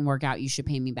job didn't work out. You should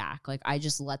pay me back. I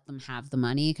just let them have the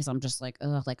money because I'm just I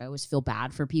always feel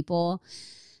bad for people.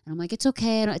 And I'm like, it's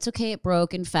okay. It's okay. It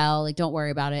broke and fell. Don't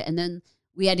worry about it. And then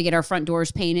we had to get our front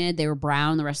doors painted. They were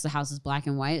brown. The rest of the house is black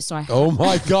and white. So oh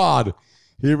my God.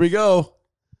 Here we go.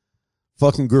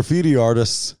 Fucking graffiti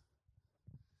artists.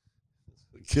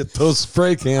 Get those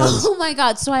spray cans. Oh my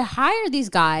God. So I hired these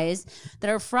guys that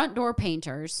are front door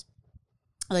painters.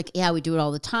 Yeah, we do it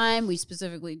all the time. We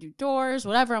specifically do doors,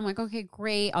 whatever. I'm like, okay,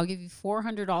 great. I'll give you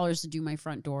 $400 to do my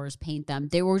front doors, paint them.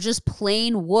 They were just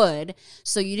plain wood,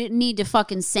 so you didn't need to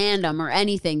fucking sand them or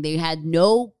anything. They had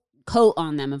no coat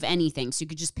on them of anything, so you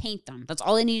could just paint them. That's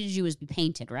all they needed to do was be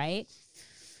painted, right?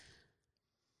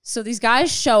 So these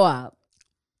guys show up,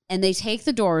 and they take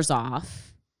the doors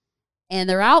off, and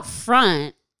they're out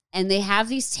front, and they have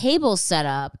these tables set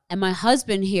up, and my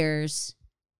husband hears...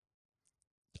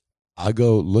 I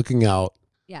go looking out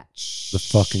the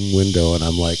fucking window and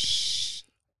I'm like,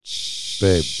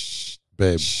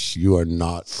 babe, you are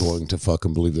not going to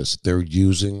fucking believe this. They're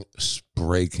using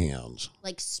spray cans.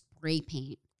 Spray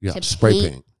paint. Yeah, spray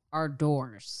paint. Our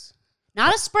doors.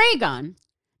 Not a spray gun.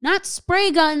 Not spray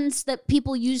guns that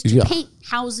people use to paint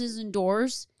houses and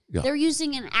doors. Yeah. They're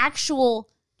using an actual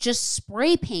just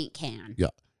spray paint can. Yeah.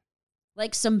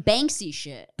 Some Banksy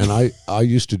shit. And I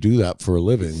used to do that for a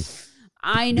living.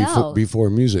 I know.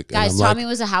 Before music. Guys, Tommy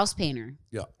was a house painter.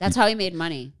 Yeah. That's how he made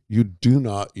money. You do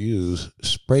not use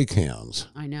spray cans.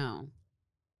 I know.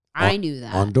 I knew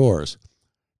that. On doors.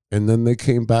 And then they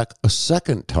came back a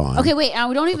second time. Okay, wait. Now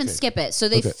we don't even skip it. So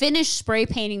they finish spray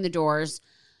painting the doors.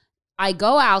 I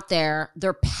go out there.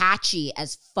 They're patchy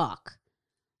as fuck.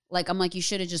 Like, I'm like, you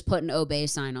should have just put an Obey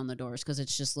sign on the doors because it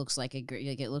just looks like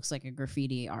it looks like a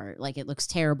graffiti art. Like, it looks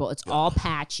terrible. It's all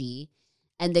patchy.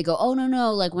 And they go, oh,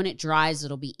 no. Like, when it dries,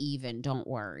 it'll be even. Don't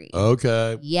worry.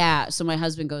 Okay. Yeah. So my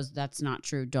husband goes, that's not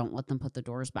true. Don't let them put the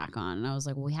doors back on. And I was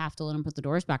like, well, we have to let them put the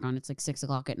doors back on. It's like 6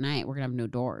 o'clock at night. We're going to have no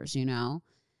doors, you know?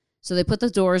 So they put the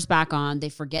doors back on. They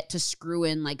forget to screw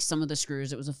in, like, some of the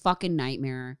screws. It was a fucking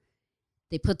nightmare.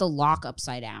 They put the lock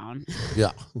upside down.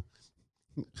 Yeah.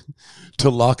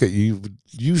 To lock it, you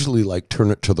usually, like,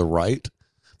 turn it to the right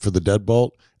for the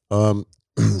deadbolt.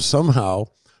 Somehow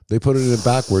they put it in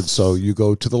backwards, so you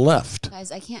go to the left.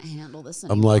 Guys, I can't handle this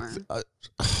anymore. I'm like,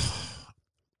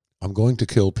 I'm going to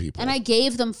kill people. And I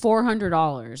gave them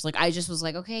 $400. Like, I just was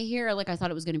like, okay, here. Like, I thought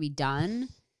it was going to be done.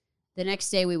 The next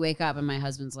day we wake up and my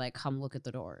husband's like, come look at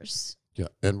the doors. Yeah.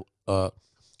 And what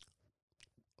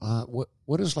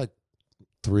is like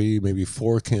 3, maybe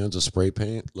 4 cans of spray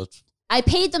paint? I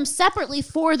paid them separately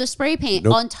for the spray paint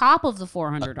on top of the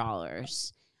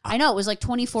 $400. I know, it was like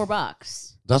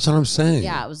 $24. That's what I'm saying.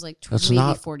 Yeah, it was like maybe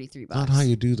 $43. Not how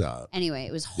you do that. Anyway,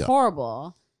 it was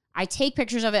horrible. I take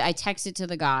pictures of it. I text it to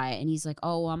the guy and he's like,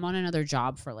 oh, I'm on another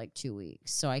job for like 2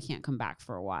 weeks, so I can't come back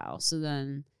for a while. So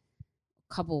then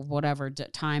couple whatever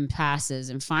time passes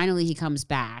and finally he comes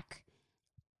back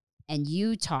and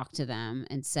you talked to them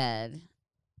and said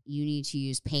you need to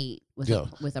use paint with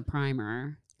a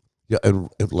primer. Yeah, and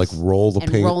like roll the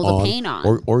paint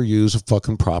on. Or use a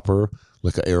fucking proper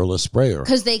like an airless sprayer.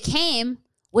 Because they came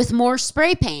with more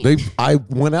spray paint. I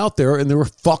went out there and they were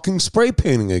fucking spray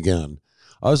painting again.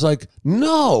 I was like,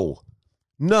 no.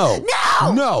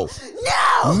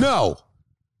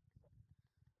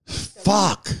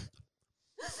 Fuck.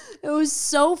 It was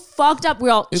so fucked up.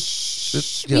 We all, you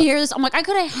hear this? I'm like, I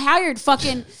could have hired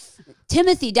fucking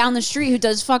Timothy down the street who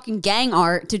does fucking gang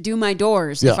art to do my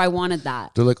doors if I wanted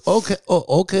that. They're like, okay,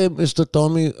 Mr.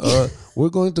 Tommy, we're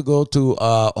going to go to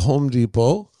Home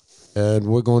Depot and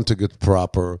we're going to get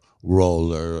proper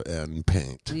roller and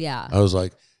paint. Yeah. I was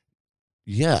like,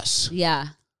 yes. Yeah.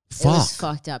 Fuck. It was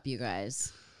fucked up, you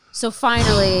guys. So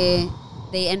finally,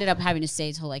 they ended up having to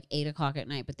stay till like 8 o'clock at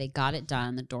night, but they got it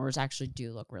done. The doors actually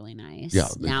do look really nice. Yeah.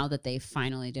 Now that they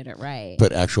finally did it right.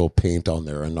 Put actual paint on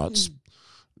there and not,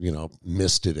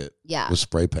 misted it with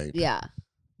spray paint. Yeah.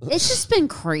 It's just been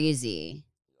crazy.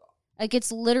 Like,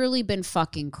 it's literally been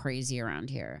fucking crazy around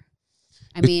here.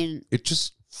 It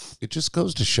just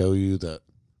goes to show you that,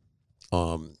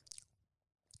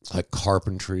 like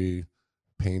carpentry,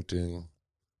 painting,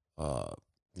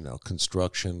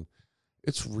 construction,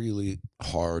 it's really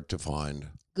hard to find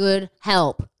good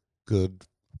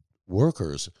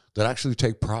workers that actually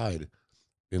take pride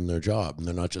in their job and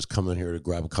they're not just coming here to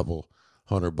grab a couple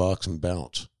 $100 and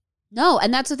bounce. No,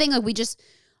 and that's the thing. Like,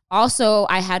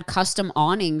 I had custom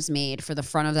awnings made for the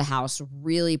front of the house,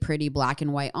 really pretty black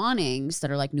and white awnings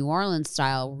that are like New Orleans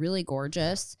style, really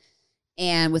gorgeous.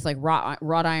 And with like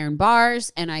wrought iron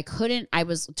bars. And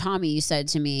Tommy, you said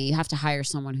to me, you have to hire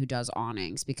someone who does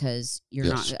awnings because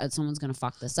someone's going to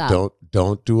fuck this up.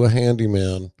 Don't do a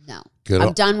handyman. No.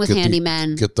 I'm done with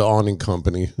handymen. Get the awning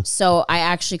company. So I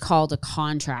actually called a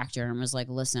contractor and was like,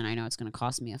 listen, I know it's going to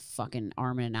cost me a fucking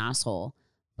arm and an asshole,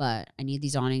 but I need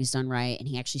these awnings done right. And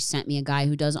he actually sent me a guy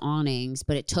who does awnings,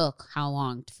 but it took how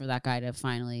long for that guy to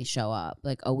finally show up?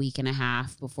 Like a week and a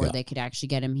half before they could actually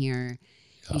get him here.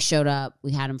 He showed up.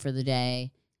 We had him for the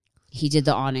day. He did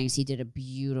the awnings. He did a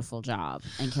beautiful job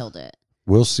and killed it.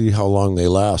 We'll see how long they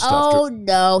last.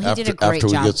 No. He did a great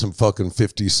job. After we get some fucking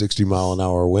 50, 60 mile an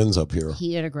hour winds up here.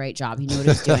 He did a great job. He knew what he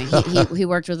was doing. He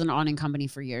worked with an awning company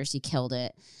for years. He killed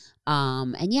it.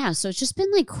 And yeah, so it's just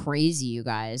been like crazy, you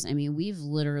guys. I mean, we've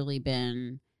literally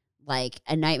been like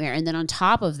a nightmare. And then on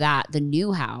top of that, the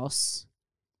new house.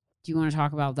 Do you want to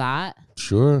talk about that?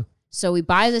 Sure. So we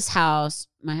buy this house.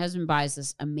 My husband buys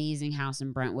this amazing house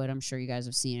in Brentwood. I'm sure you guys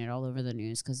have seen it all over the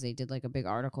news because they did like a big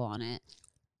article on it.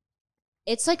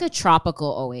 It's like a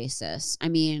tropical oasis. I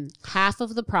mean, half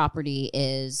of the property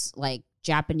is like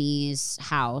Japanese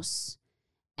house.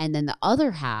 And then the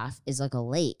other half is like a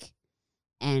lake.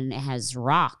 And it has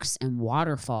rocks and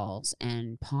waterfalls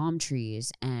and palm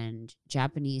trees and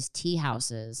Japanese tea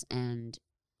houses and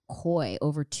koi,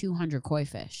 over 200 koi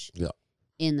fish. Yeah.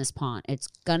 In this pond. It's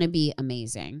gonna be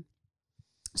amazing.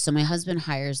 So my husband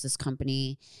hires this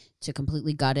company to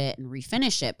completely gut it and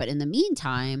refinish it. But in the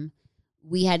meantime,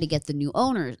 we had to get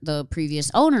the previous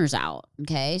owners out.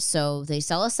 Okay. So they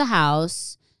sell us the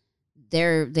house.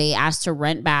 They asked to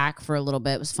rent back for a little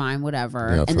bit. It was fine,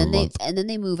 whatever. Yeah, and then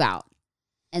they move out.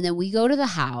 And then we go to the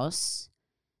house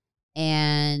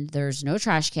and there's no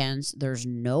trash cans. There's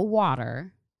no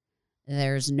water.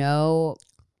 There's no,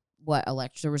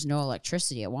 there was no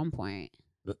electricity at one point.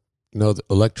 No, the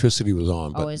electricity was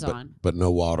on. Always on. But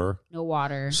no water. No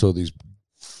water. So these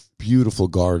beautiful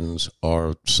gardens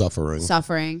are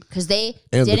suffering. Because they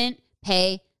didn't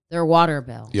pay their water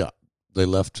bill. Yeah. They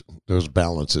left those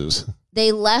balances.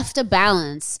 They left a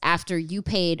balance after you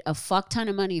paid a fuck ton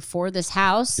of money for this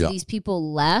house. Yeah. These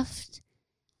people left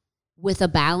with a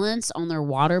balance on their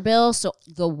water bill. So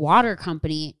the water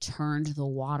company turned the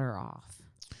water off.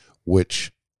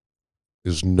 Which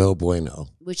is no bueno.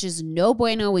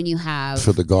 When you have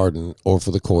for the garden or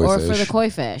for the koi fish. Or for the koi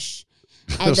fish.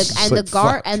 And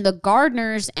the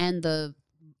gardeners and the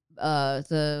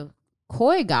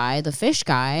koi guy, the fish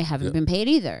guy, haven't been paid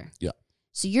either. Yeah.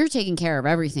 So you're taking care of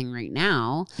everything right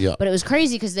now. Yeah. But it was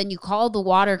crazy because then you call the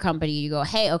water company. You go,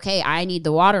 hey, okay, I need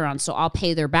the water on, so I'll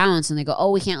pay their balance. And they go,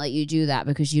 oh, we can't let you do that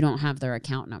because you don't have their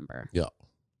account number. Yeah.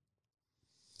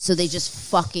 So they just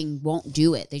fucking won't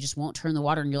do it. They just won't turn the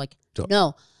water. And you're like,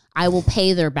 no, I will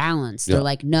pay their balance. They're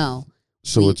like, no.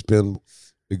 So it's been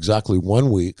exactly 1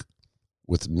 week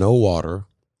with no water.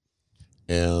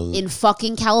 And in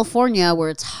fucking California where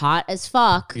it's hot as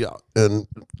fuck. Yeah. And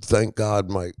thank God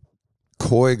my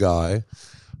koi guy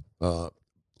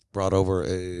brought over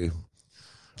a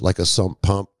sump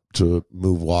pump to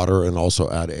move water and also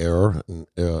add air and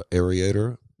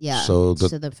aerator. Yeah, so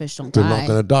the fish don't they're die. Not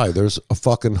going to die. There's a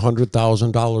fucking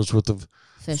 $100,000 worth of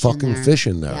fish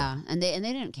in there. Yeah, and they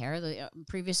didn't care. The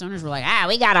previous owners were like,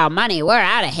 we got our money. We're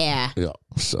out of here. Yeah,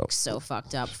 so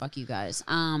fucked up. Fuck you guys.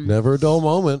 Never a dull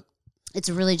moment. It's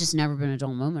really just never been a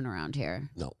dull moment around here.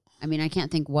 No. I mean, I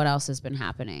can't think what else has been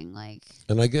happening.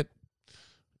 And I get,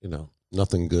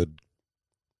 nothing good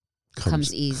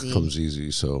comes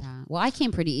easy. So, well, I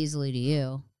came pretty easily to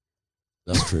you.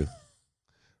 That's true.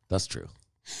 That's true.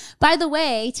 By the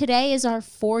way, today is our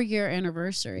 4-year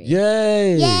anniversary.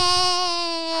 Yay! Yay!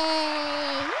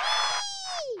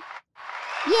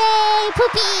 Yay,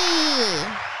 Poopy!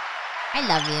 I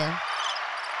love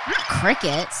you. Not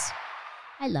crickets.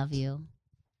 I love you.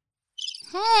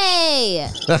 Hey!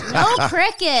 No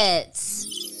crickets!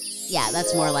 Yeah,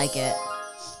 that's more like it.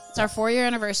 It's our 4-year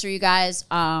anniversary, you guys.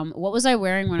 What was I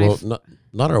wearing when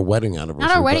not our wedding anniversary.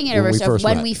 Not our wedding anniversary.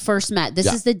 When we first met.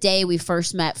 This is the day we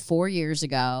first met 4 years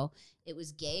ago. It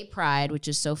was Gay Pride, which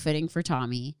is so fitting for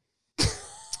Tommy.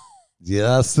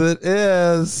 Yes, it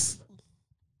is.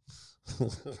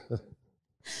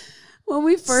 When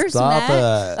we first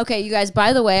met. Okay, you guys,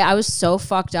 by the way, I was so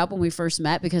fucked up when we first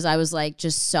met because I was like,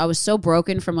 I was so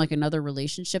broken from another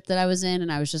relationship that I was in. And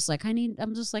I was just like, I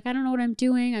don't know what I'm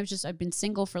doing. I've been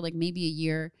single for maybe a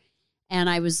year. And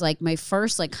I was my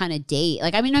first kind of date.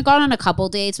 I got on a couple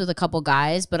dates with a couple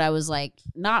guys, but I was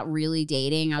not really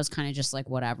dating. I was kind of just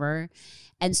whatever.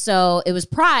 And so it was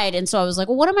Pride. And so I was like,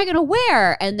 well, what am I going to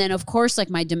wear? And then of course,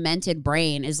 my demented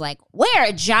brain is wear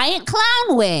a giant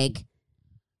clown wig.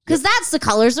 Because that's the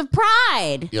colors of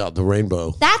Pride. Yeah, the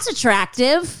rainbow. That's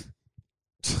attractive.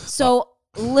 So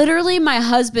literally my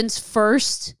husband's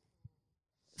first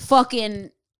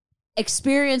fucking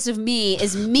experience of me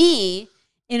is me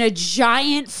in a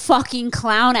giant fucking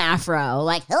clown afro.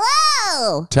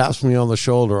 Hello! Taps me on the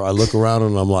shoulder. I look around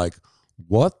and I'm like,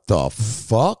 what the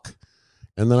fuck?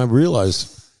 And then I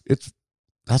realized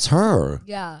that's her.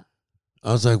 Yeah.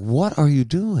 I was like, what are you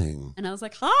doing? And I was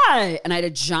like, hi. And I had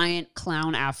a giant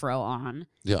clown afro on.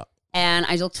 Yeah. And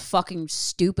I looked fucking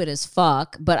stupid as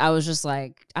fuck. But I was just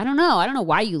like, I don't know. I don't know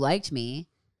why you liked me.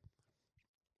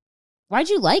 Why'd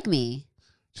you like me?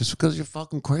 Just because you're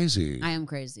fucking crazy. I am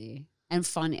crazy. And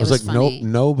funny. It was funny.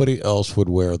 Nobody else would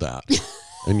wear that.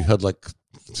 And you had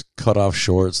cut off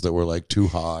shorts that were too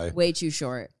high. Way too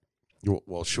short.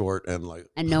 Well, short and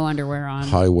and no underwear on.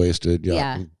 High waisted.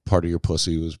 Yeah. And part of your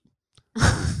pussy was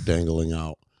dangling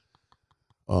out.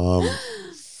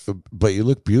 But you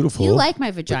look beautiful. You like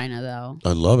my vagina though.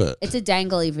 I love it. It's a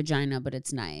dangly vagina, but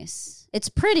it's nice. It's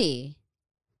pretty.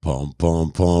 Pum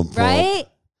pum pum pum. Right?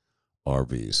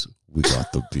 Arby's. We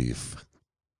got the beef.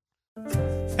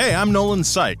 Hey, I'm Nolan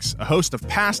Sykes, a host of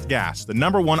Past Gas, the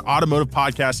 #1 automotive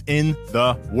podcast in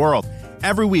the world.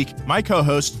 Every week, my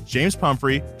co-hosts, James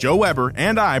Pumphrey, Joe Weber,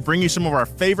 and I bring you some of our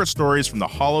favorite stories from the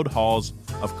hallowed halls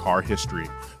of car history.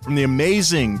 From the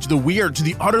amazing, to the weird, to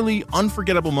the utterly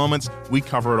unforgettable moments, we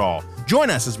cover it all. Join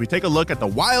us as we take a look at the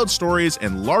wild stories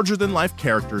and larger-than-life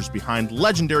characters behind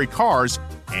legendary cars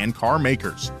and car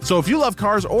makers. So if you love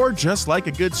cars or just like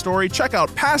a good story, check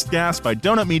out Past Gas by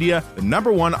Donut Media, the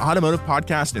 #1 automotive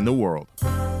podcast in the world.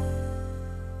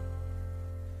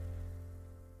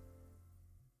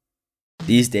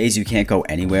 These days, you can't go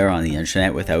anywhere on the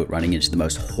internet without running into the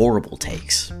most horrible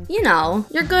takes. You know,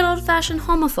 your good old-fashioned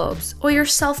homophobes, or your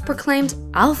self-proclaimed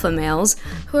alpha males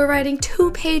who are writing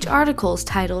 2-page articles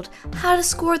titled, How to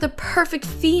Score the Perfect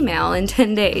Female in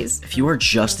 10 Days. If you are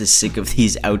just as sick of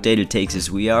these outdated takes as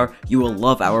we are, you will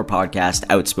love our podcast,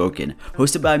 Outspoken,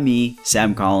 hosted by me,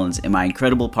 Sam Collins, and my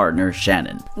incredible partner,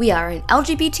 Shannon. We are an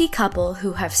LGBT couple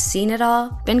who have seen it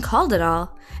all, been called it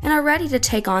all, and are ready to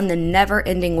take on the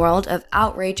never-ending world of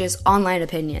outrageous online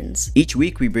opinions. Each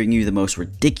week, we bring you the most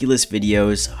ridiculous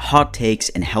videos, hot takes,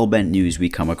 and hellbent news we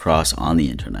come across on the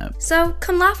internet. So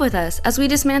come laugh with us as we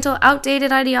dismantle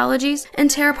outdated ideologies and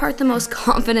tear apart the most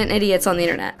confident idiots on the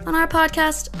internet on our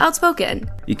podcast, Outspoken.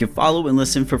 You can follow and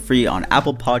listen for free on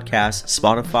Apple Podcasts,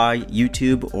 Spotify,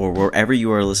 YouTube, or wherever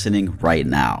you are listening right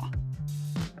now.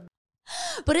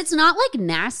 But it's not like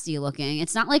nasty looking.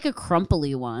 It's not like a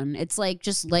crumply one. It's like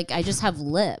just like I just have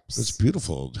lips. It's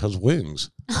beautiful. It has wings.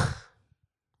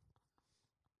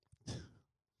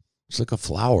 It's like a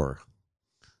flower.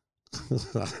 It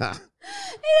has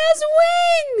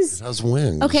wings. It has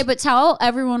wings. Okay, but tell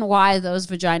everyone why those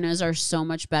vaginas are so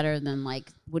much better than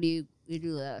like what do you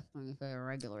do that when you say a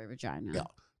regular vagina? Yeah.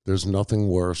 There's nothing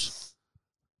worse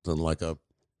than like a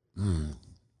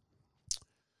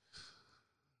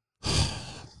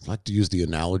I like to use the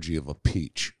analogy of a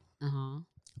peach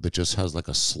that just has like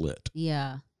a slit.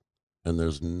 Yeah. And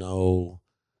there's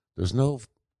nothing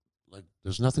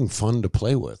fun to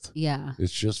play with. Yeah.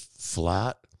 It's just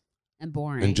flat and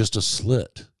boring. And just a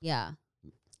slit. Yeah.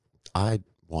 I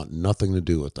want nothing to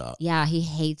do with that. Yeah, he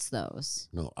hates those.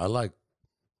 No,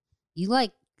 You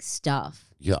like stuff.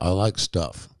 Yeah, I like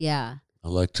stuff. Yeah. I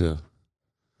like to.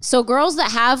 So girls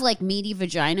that have like meaty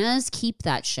vaginas, keep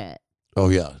that shit. Oh,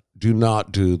 yeah. Do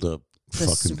not do the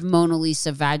fucking Mona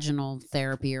Lisa vaginal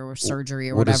therapy or surgery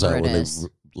or whatever it is.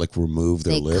 They remove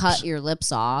their lips. They cut your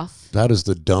lips off. That is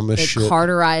the dumbest shit. They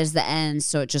cauterize the ends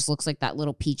so it just looks like that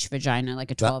little peach vagina, like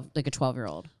a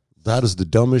 12-year-old. That is the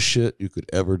dumbest shit you could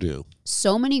ever do.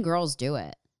 So many girls do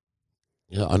it.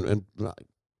 Yeah, I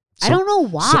don't know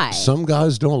why. Some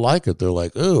guys don't like it. They're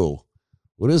like, "Ooh,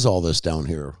 what is all this down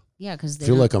here?" Yeah, because I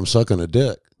feel like I'm sucking a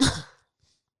dick.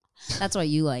 That's why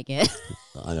you like it.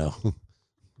 I know.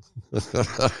 But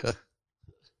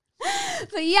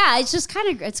yeah, it's just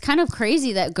kind of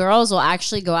crazy that girls will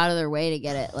actually go out of their way to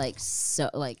get it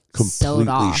sewed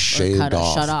off, shaved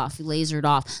off, shut off, lasered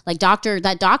off. Like doctor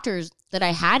that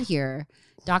I had here,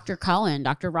 Dr.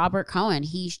 Robert Cohen,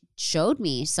 he showed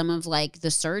me some of like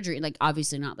the surgery, like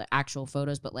obviously not the actual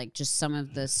photos, but like just some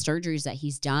of the surgeries that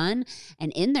he's done,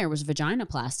 and in there was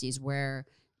vaginoplasties where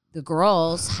the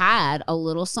girls had a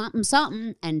little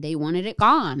something and they wanted it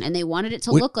gone and they wanted it to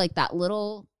look like that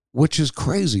little. Which is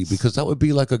crazy because that would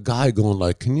be like a guy going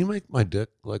like, "Can you make my dick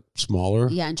like smaller?"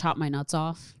 Yeah, and chop my nuts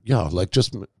off. Yeah, like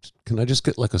can I just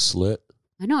get like a slit?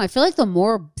 I know. I feel like the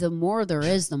more there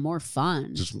is, the more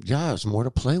fun. It's more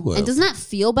to play with. And doesn't that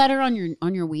feel better on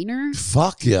your wiener?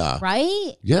 Fuck yeah.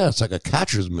 Right? Yeah, it's like a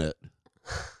catcher's mitt.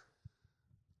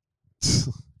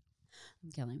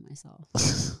 I'm killing myself.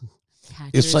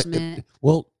 It's like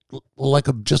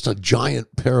just a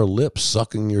giant pair of lips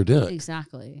sucking your dick.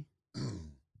 Exactly.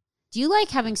 Do you like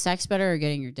having sex better or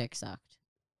getting your dick sucked?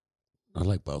 I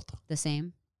like both. The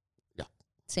same? Yeah.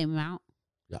 Same amount?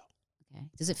 Yeah. Okay.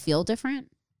 Does it feel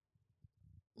different?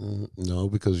 No,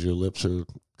 because your lips are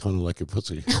kind of like your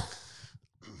pussy.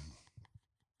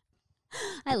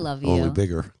 I love you. Only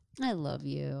bigger. I love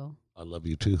you. I love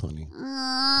you too, honey.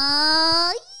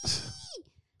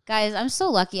 Guys, I'm so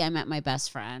lucky I met my best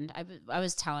friend. I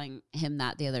was telling him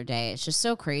that the other day. It's just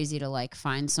so crazy to like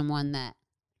find someone that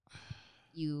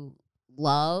you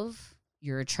love,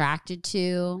 you're attracted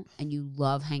to, and you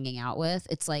love hanging out with.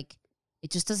 It's like,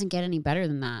 it just doesn't get any better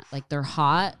than that. Like, they're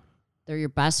hot, they're your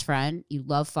best friend, you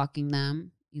love fucking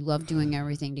them, you love doing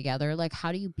everything together. Like,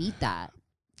 how do you beat that?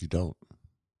 You don't.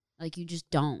 Like, you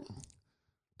just don't.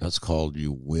 That's called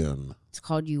you win. It's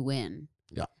called you win.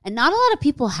 Yeah. And not a lot of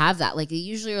people have that. Like, they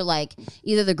usually are like,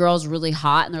 either the girl's really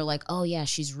hot and they're like, oh yeah,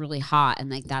 she's really hot, and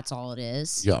like that's all it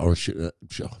is. Yeah, or she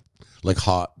like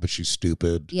hot, but she's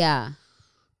stupid. Yeah.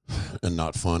 And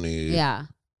not funny. Yeah.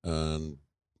 And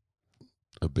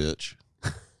a bitch.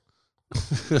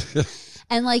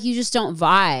 And like, you just don't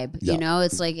vibe, yeah. You know?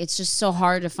 It's like, it's just so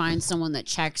hard to find someone that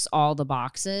checks all the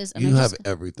boxes. And you have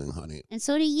everything, honey. And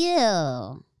so do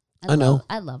you. I know.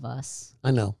 I love us. I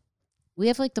know. We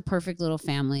have like the perfect little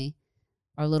family.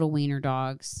 Our little wiener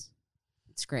dogs.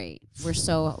 It's great.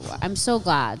 I'm so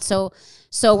glad. So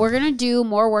we're going to do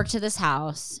more work to this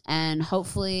house, and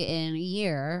hopefully in a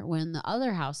year when the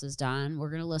other house is done, we're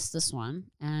going to list this one,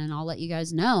 and I'll let you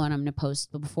guys know, and I'm going to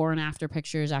post the before and after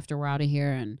pictures after we're out of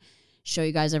here and show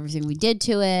you guys everything we did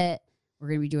to it. We're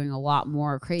going to be doing a lot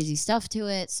more crazy stuff to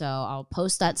it, so I'll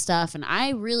post that stuff, and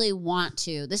I really want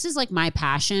to, this is like my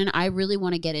passion, I really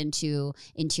want to get into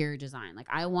interior design. Like,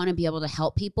 I want to be able to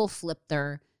help people flip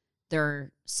their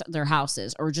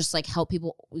houses, or just like help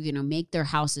people, you know, make their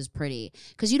houses pretty,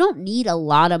 because you don't need a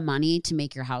lot of money to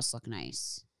make your house look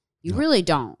nice. You really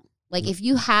don't. Like, if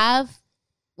you have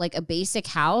like a basic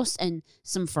house and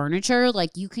some furniture,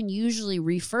 like you can usually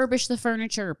refurbish the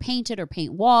furniture or paint it or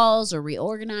paint walls or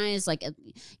reorganize. Like,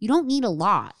 you don't need a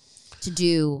lot to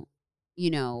do,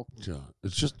 you know. Yeah,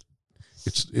 it's just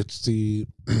it's the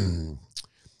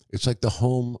it's like the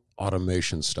home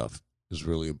automation stuff is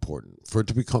really important for it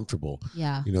to be comfortable.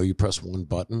 Yeah. You know, you press one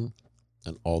button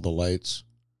and all the lights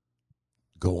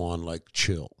go on like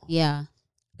chill. Yeah.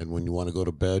 And when you want to go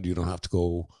to bed, you don't have to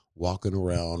go walking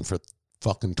around for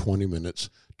fucking 20 minutes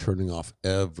turning off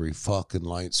every fucking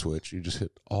light switch. You just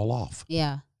hit all off.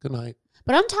 Yeah. Good night.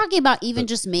 But I'm talking about even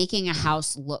just making a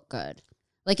house look good.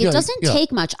 Like, it doesn't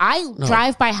take much. I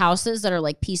drive by houses that are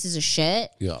like pieces of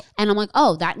shit. Yeah. And I'm like,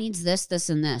 oh, that needs this,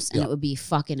 this, and this. And it would be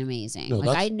fucking amazing. No,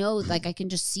 like, I know, like, I can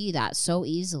just see that so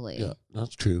easily. Yeah,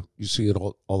 that's true. You see it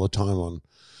all the time on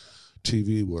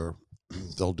TV where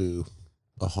they'll do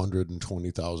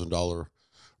 $120,000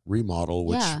 remodel,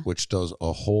 which does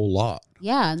a whole lot.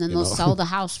 Yeah, and then they'll sell the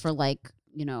house for like,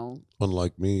 you know.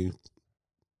 Unlike me,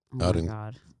 adding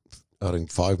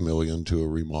 $5 million to a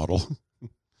remodel.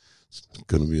 It's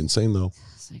going to be insane, though.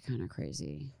 It's like kind of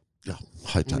crazy. Yeah,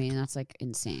 high tech. I mean, that's like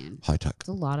insane. High tech. It's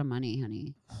a lot of money,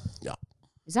 honey. Yeah.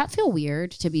 Does that feel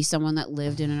weird to be someone that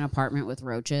lived in an apartment with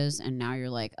roaches and now you're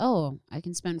like, oh, I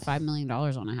can spend $5 million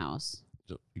on a house?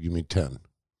 You mean 10?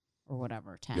 Or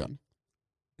whatever, 10.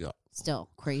 Yeah. Still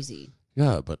crazy.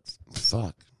 Yeah, but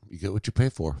fuck, you get what you pay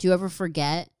for. Do you ever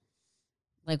forget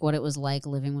like what it was like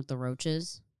living with the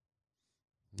roaches?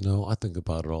 No, I think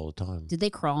about it all the time. Did they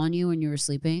crawl on you when you were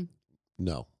sleeping?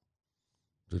 No.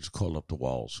 They just crawled up the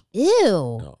walls.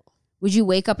 Ew. No. Would you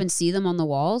wake up and see them on the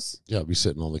walls? Yeah, I'd be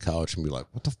sitting on the couch and be like,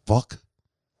 what the fuck?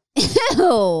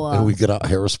 Ew. And we get out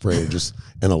hairspray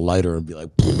and a lighter and be like,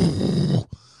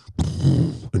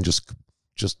 and just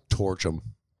torch them.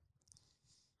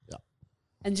 Yeah.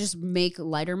 And just make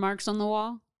lighter marks on the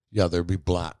wall? Yeah, there'd be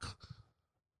black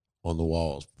on the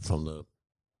walls from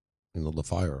the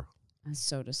fire. That's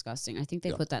so disgusting. I think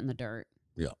they put that in the dirt.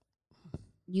 Yeah.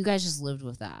 You guys just lived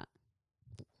with that.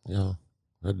 Yeah.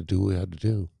 Had to do what we had to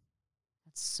do.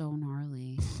 That's so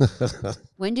gnarly.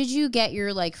 When did you get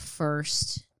your like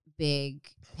first big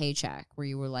paycheck where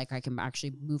you were like, I can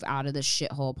actually move out of this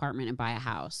shithole apartment and buy a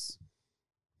house?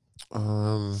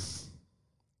 I've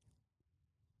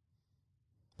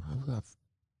got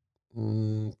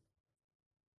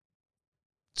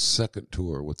second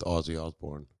tour with Ozzy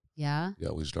Osbourne. Yeah?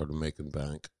 Yeah, we started making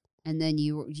bank. And then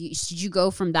did you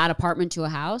go from that apartment to a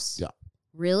house? Yeah.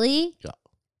 Really? Yeah.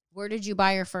 Where did you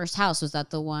buy your first house? Was that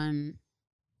the one,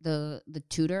 the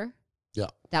Tudor? Yeah.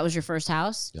 That was your first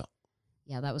house? Yeah.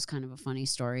 Yeah, that was kind of a funny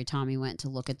story. Tommy went to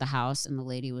look at the house and the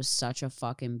lady was such a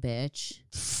fucking bitch.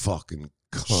 Fucking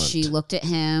cunt. She looked at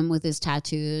him with his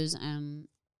tattoos and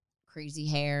crazy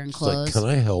hair and clothes. She's like,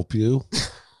 can I help you?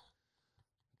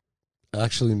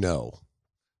 Actually, no.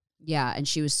 Yeah, and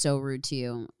she was so rude to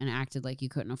you and acted like you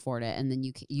couldn't afford it, and then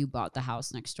you bought the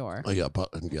house next door. Oh, yeah,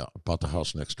 bought the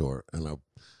house next door, and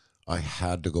I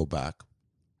had to go back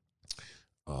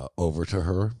over to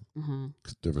her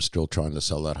because they were still trying to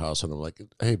sell that house, and I'm like,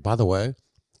 hey, by the way,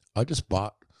 I just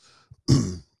bought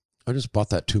that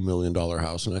 $2 million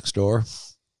house next door,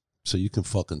 so you can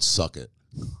fucking suck it.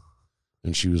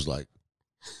 And she was like,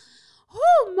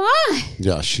 oh my.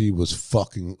 Yeah, she was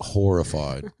fucking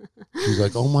horrified. She's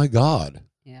like, oh my God.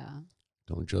 Yeah.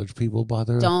 Don't judge people by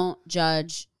their... Don't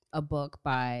judge a book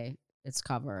by its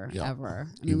cover, ever.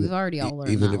 I mean, we've already all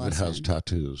learned even that if lesson. it has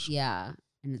tattoos. Yeah.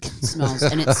 And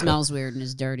it smells weird and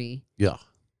is dirty. Yeah.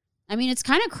 I mean, it's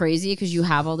kind of crazy because you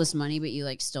have all this money, but you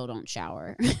like still don't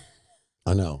shower.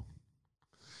 I know.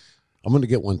 I'm going to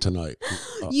get one tonight.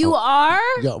 You are?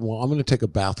 Yeah, well, I'm going to take a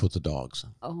bath with the dogs.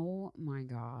 Oh, my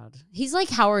God. He's like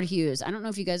Howard Hughes. I don't know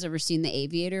if you guys ever seen The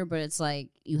Aviator, but it's like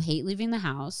you hate leaving the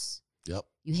house. Yep.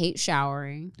 You hate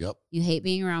showering. Yep. You hate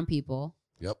being around people.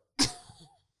 Yep.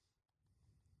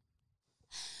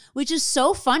 Which is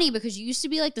so funny because you used to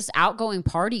be like this outgoing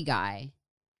party guy.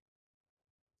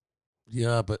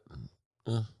 Yeah, but...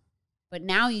 But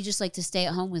now you just like to stay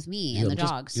at home with me and the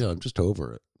dogs. I'm just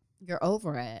over it. You're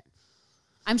over it.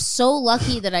 I'm so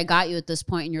lucky that I got you at this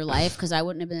point in your life because I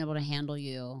wouldn't have been able to handle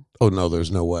you. Oh, no, there's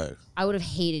no way. I would have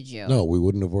hated you. No, we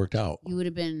wouldn't have worked out. You would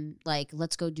have been like,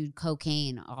 let's go do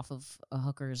cocaine off of a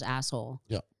hooker's asshole.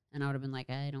 Yeah. And I would have been like,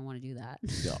 I don't want to do that.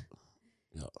 Yeah.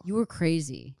 Yeah. You were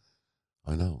crazy.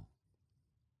 I know.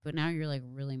 But now you're like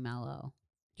really mellow.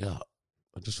 Yeah.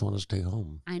 I just want to stay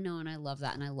home. I know, and I love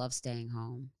that. And I love staying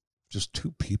home. Just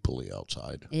too people-y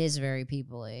outside. It is very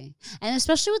people-y. And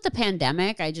especially with the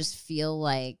pandemic, I just feel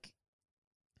like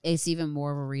it's even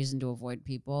more of a reason to avoid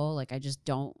people. Like, I just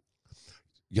don't.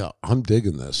 Yeah, I'm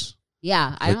digging this.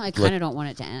 Yeah, I kind of don't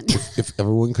want it to end. If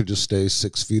everyone could just stay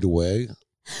 6 feet away.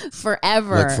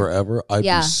 Forever. Like forever. I'd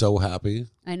be so happy.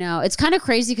 I know. It's kind of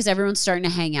crazy because everyone's starting to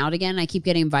hang out again. I keep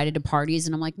getting invited to parties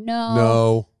and I'm like,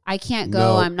 no. I can't go.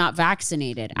 No. I'm not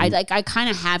vaccinated. I kind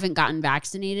of haven't gotten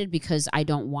vaccinated because I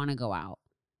don't want to go out.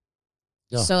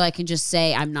 Yeah. So I can just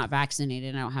say I'm not vaccinated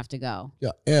and I don't have to go.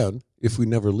 Yeah. And if we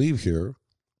never leave here,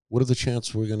 what are the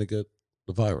chances we're going to get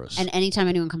the virus? And anytime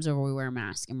anyone comes over, we wear a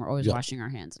mask and we're always washing our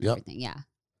hands and everything. Yeah.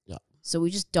 Yeah. So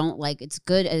we just don't it's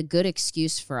a good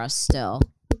excuse for us still.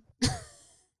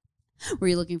 Were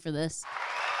you looking for this?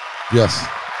 Yes.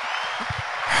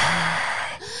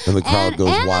 And the crowd goes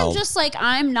wild. I'm just like,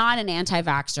 I'm not an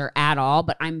anti-vaxxer at all,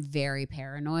 but I'm very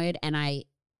paranoid and I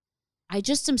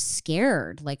just am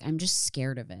scared. Like, I'm just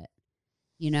scared of it,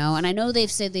 you know? And I know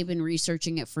they've said they've been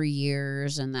researching it for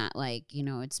years and that, like, you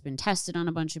know, it's been tested on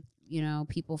a bunch of, you know,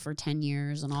 people for 10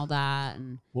 years and all that.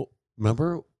 And well,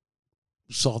 remember,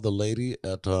 saw the lady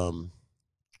at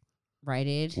Rite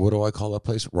Aid. What do I call that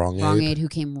place? Wrong Aid, who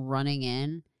came running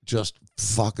in. Just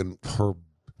fucking her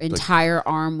entire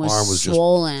arm was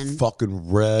swollen, just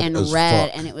fucking red and as red,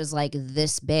 fuck. And it was like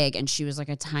this big, and she was like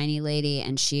a tiny lady,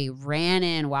 and she ran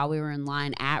in while we were in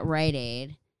line at Rite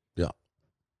Aid. Yeah,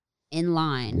 in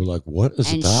line. We're like, what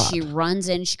is and that? And she runs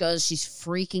in. She goes, she's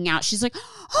freaking out. She's like,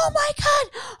 oh my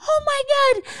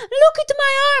god, look at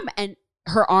my arm. And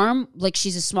her arm, like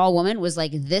she's a small woman, was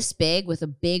like this big with a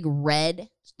big red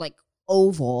like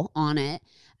oval on it.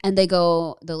 And they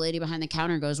go, the lady behind the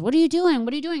counter goes, what are you doing?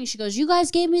 What are you doing? She goes, you guys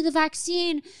gave me the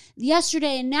vaccine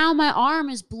yesterday and now my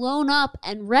arm is blown up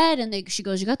and red. And she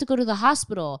goes, you got to go to the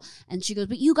hospital. And she goes,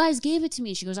 but you guys gave it to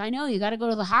me. She goes, I know, you got to go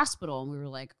to the hospital. And we were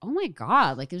like, oh my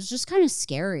God. Like, it was just kind of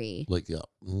scary. Like, yeah,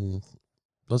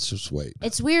 let's just wait.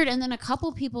 It's weird. And then a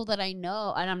couple people that I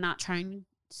know, and I'm not trying to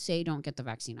say don't get the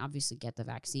vaccine. Obviously get the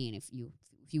vaccine. If you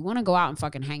want to go out and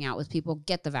fucking hang out with people,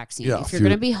 get the vaccine. Yeah, if you're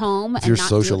going to be home and you're not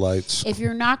socialites. if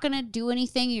you're not going to do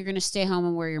anything, you're going to stay home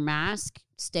and wear your mask,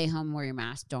 stay home and wear your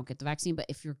mask. Don't get the vaccine. But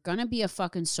if you're going to be a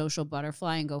fucking social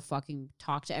butterfly and go fucking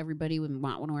talk to everybody and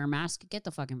not want to wear a mask, get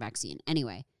the fucking vaccine.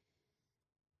 Anyway,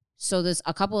 so there's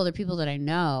a couple other people that I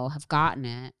know have gotten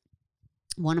it.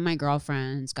 One of my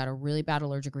girlfriends got a really bad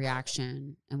allergic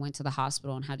reaction and went to the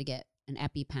hospital and had to get an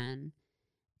EpiPen.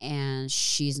 And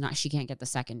she can't get the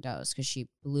second dose because she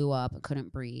blew up and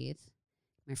couldn't breathe.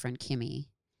 My friend Kimmy.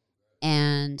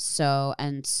 And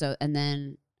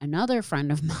then another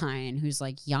friend of mine who's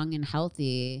like young and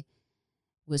healthy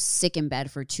was sick in bed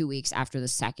for 2 weeks after the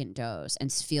second dose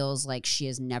and feels like she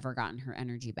has never gotten her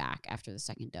energy back after the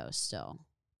second dose still.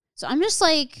 So I'm just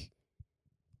like,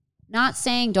 not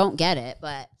saying don't get it,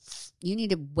 but you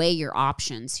need to weigh your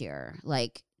options here.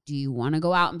 Like, do you want to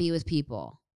go out and be with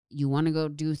people? You want to go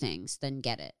do things, then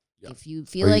get it. Yeah. If you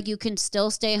feel like you can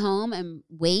still stay home and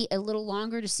wait a little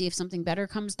longer to see if something better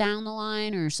comes down the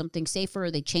line or something safer,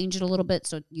 or they change it a little bit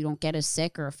so you don't get as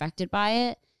sick or affected by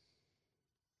it,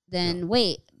 then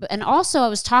wait. And also I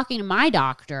was talking to my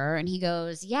doctor and he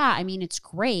goes, yeah, I mean, it's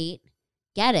great.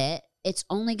 Get it. It's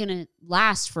only going to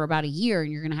last for about a year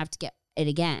and you're going to have to get it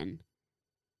again.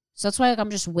 So that's why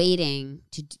I'm just waiting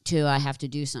to I have to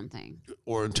do something.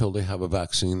 Or until they have a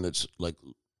vaccine that's like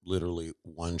literally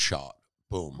one shot.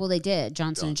 Boom. Well, they did.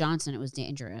 Johnson & Johnson, it was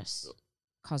dangerous.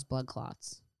 Caused blood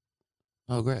clots.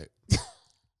 Oh, great. It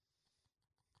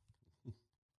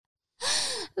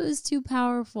was too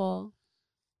powerful.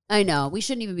 I know. We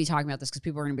shouldn't even be talking about this because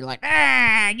people are going to be like,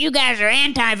 you guys are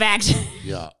anti-vax.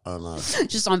 Yeah, I'm not.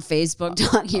 Just on Facebook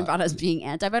talking about us being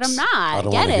anti, but I'm not. I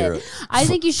don't get it. Hear it. I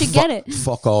think you should get it.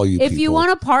 Fuck all you people. If you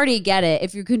want to party, get it.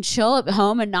 If you can chill at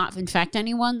home and not infect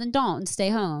anyone, then don't and stay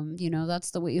home. You know,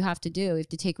 that's what you have to do. You have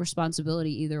to take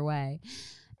responsibility either way.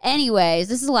 Anyways,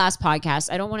 this is the last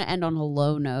podcast. I don't want to end on a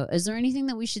low note. Is there anything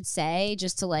that we should say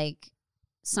just to like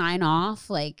sign off?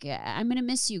 Like, I'm gonna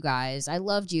miss you guys. I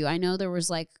loved you. I know there was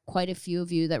like quite a few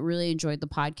of you that really enjoyed the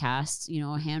podcast, you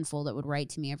know, a handful that would write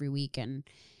to me every week and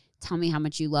tell me how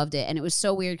much you loved it. And it was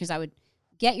so weird because I would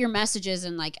get your messages,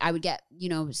 and like I would get,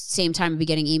 same time I'd be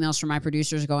getting emails from my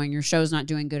producers going, your show's not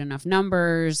doing good enough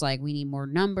numbers. Like we need more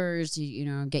numbers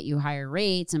to, get you higher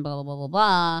rates and blah, blah, blah, blah,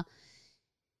 blah.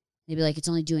 They'd be like, it's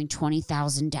only doing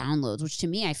 20,000 downloads, which to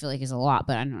me I feel like is a lot,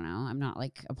 but I don't know. I'm not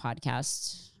like a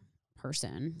podcast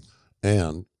person.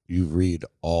 And you read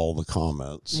all the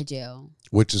comments. I do.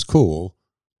 Which is cool.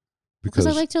 Because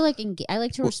I like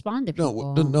to respond to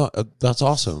people. No, that's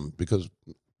awesome because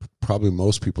probably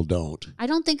most people don't. I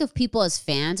don't think of people as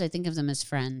fans. I think of them as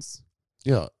friends.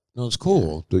 Yeah. No, it's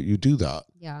cool that you do that.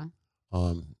 Yeah.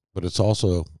 But it's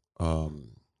also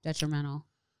detrimental.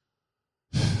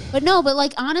 But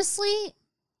like honestly,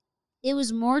 it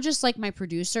was more just like my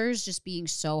producers just being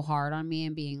so hard on me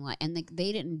and being like, and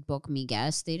they didn't book me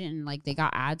guests. They didn't they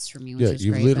got ads for me, which was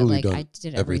great. Literally but done I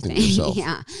did everything everything. yourself.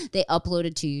 Yeah. They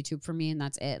uploaded to YouTube for me and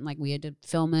that's it. And like we had to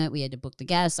film it. We had to book the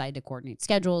guests. I had to coordinate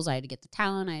schedules. I had to get the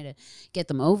talent. I had to get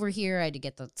them over here. I had to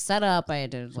get the setup. I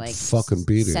had to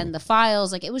send the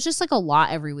files. Like it was just like a lot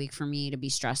every week for me to be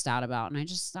stressed out about. And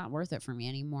it's not worth it for me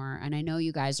anymore. And I know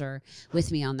you guys are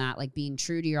with me on that, like being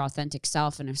true to your authentic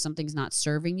self. And if something's not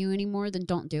serving you anymore, then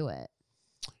don't do it.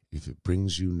 If it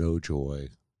brings you no joy,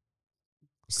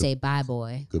 say bye,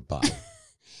 boy. Goodbye.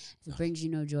 If it brings you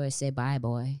no joy, say bye,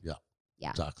 boy. Yeah.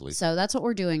 Yeah. Exactly. So that's what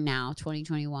we're doing now,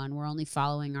 2021. We're only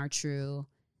following our true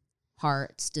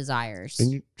heart's desires. And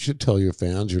you should tell your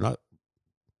fans you're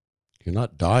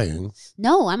not dying.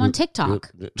 No, I'm on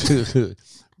TikTok.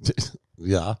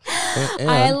 Yeah.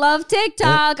 I love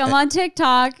TikTok. I'm on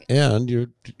TikTok. And you're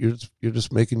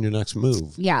just making your next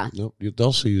move. Yeah.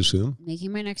 They'll see you soon.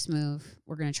 Making my next move.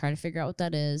 We're going to try to figure out what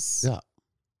that is. Yeah.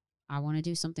 I want to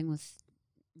do something with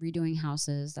redoing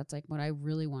houses. That's like what I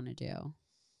really want to do.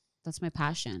 That's my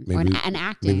passion. And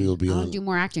acting. Maybe you'll be on do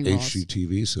more acting roles.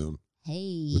 HGTV soon.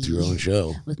 Hey. With your own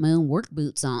show. With my own work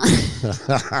boots on.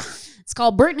 It's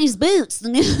called Brittany's Boots, the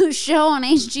new show on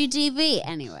HGTV.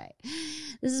 Anyway,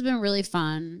 this has been really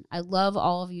fun. I love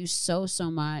all of you so,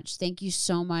 so much. Thank you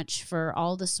so much for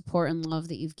all the support and love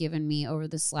that you've given me over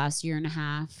this last year and a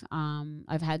half.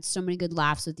 I've had so many good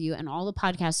laughs with you, and all the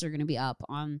podcasts are going to be up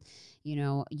on,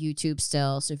 YouTube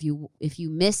still. So if you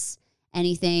miss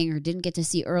anything or didn't get to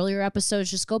see earlier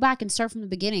episodes, just go back and start from the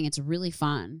beginning. It's really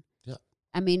fun.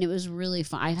 I mean, it was really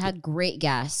fun. I've had great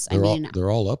guests. They're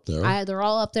all up there. They're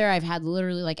all up there. I've had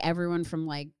literally like everyone from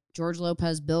like George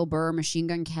Lopez, Bill Burr, Machine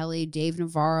Gun Kelly, Dave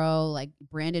Navarro, like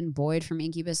Brandon Boyd from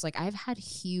Incubus. Like I've had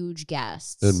huge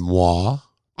guests. And moi.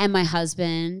 And my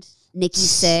husband, Nikki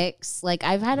Sixx. Like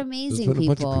I've had amazing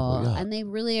people. Yeah. And they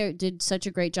really did such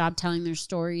a great job telling their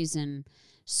stories and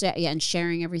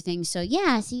sharing everything. So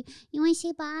yeah, so you want to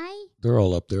say bye? They're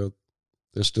all up there.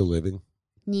 They're still living.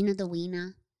 Nina the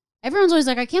Weena. Everyone's always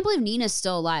like, I can't believe Nina's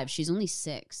still alive. She's only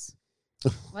 6.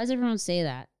 Why does everyone say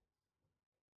that?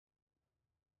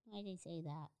 Why do they say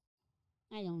that?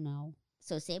 I don't know.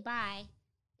 So say bye.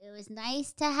 It was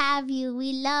nice to have you.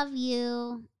 We love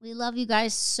you. We love you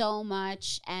guys so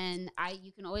much. And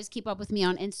you can always keep up with me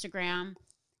on Instagram.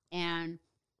 And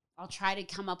I'll try to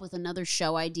come up with another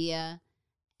show idea.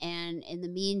 And in the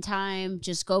meantime,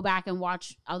 just go back and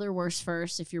watch other Worst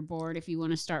First if you're bored, if you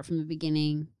want to start from the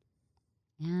beginning.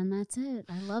 And that's it.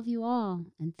 I love you all.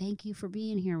 And thank you for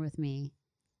being here with me.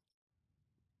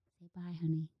 Say bye,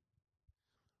 honey.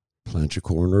 Plant your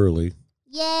corn early.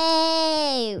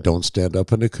 Yay! Don't stand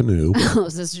up in a canoe. Oh,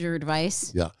 is this your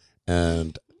advice? Yeah.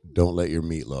 And don't let your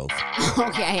meat loaf.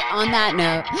 Okay. On that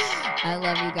note, I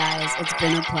love you guys. It's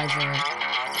been a pleasure.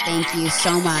 Thank you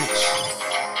so much.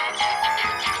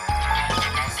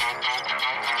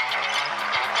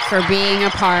 For being a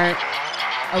part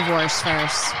of Worst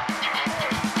First.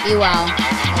 Be well.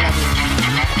 I love you.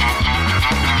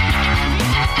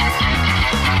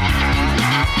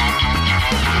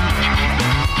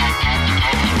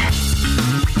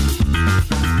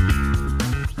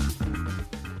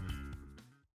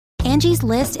 Angie's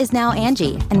List is now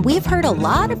Angie, and we've heard a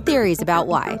lot of theories about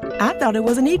why. I thought it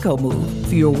was an eco move.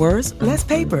 Fewer words, less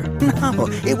paper. No,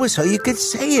 it was so you could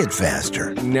say it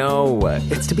faster. No,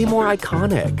 it's to be more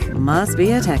iconic. Must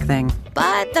be a tech thing.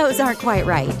 But those aren't quite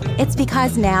right. It's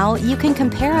because now you can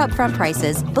compare upfront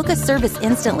prices, book a service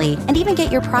instantly, and even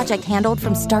get your project handled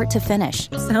from start to finish.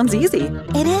 Sounds easy.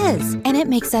 It is, and it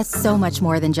makes us so much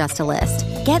more than just a list.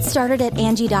 Get started at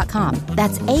Angie.com.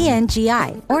 That's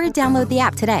ANGI, or download the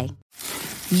app today.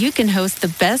 You can host the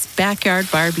best backyard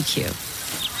barbecue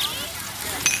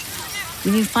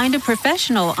when you find a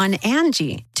professional on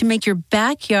Angie to make your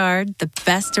backyard the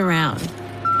best around.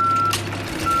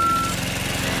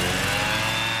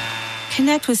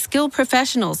 Connect with skilled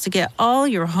professionals to get all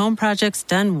your home projects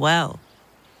done well.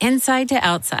 Inside to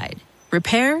outside,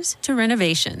 repairs to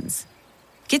renovations.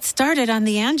 Get started on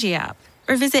the Angie app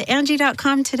or visit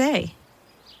Angie.com today.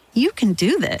 You can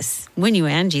do this when you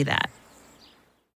Angie that.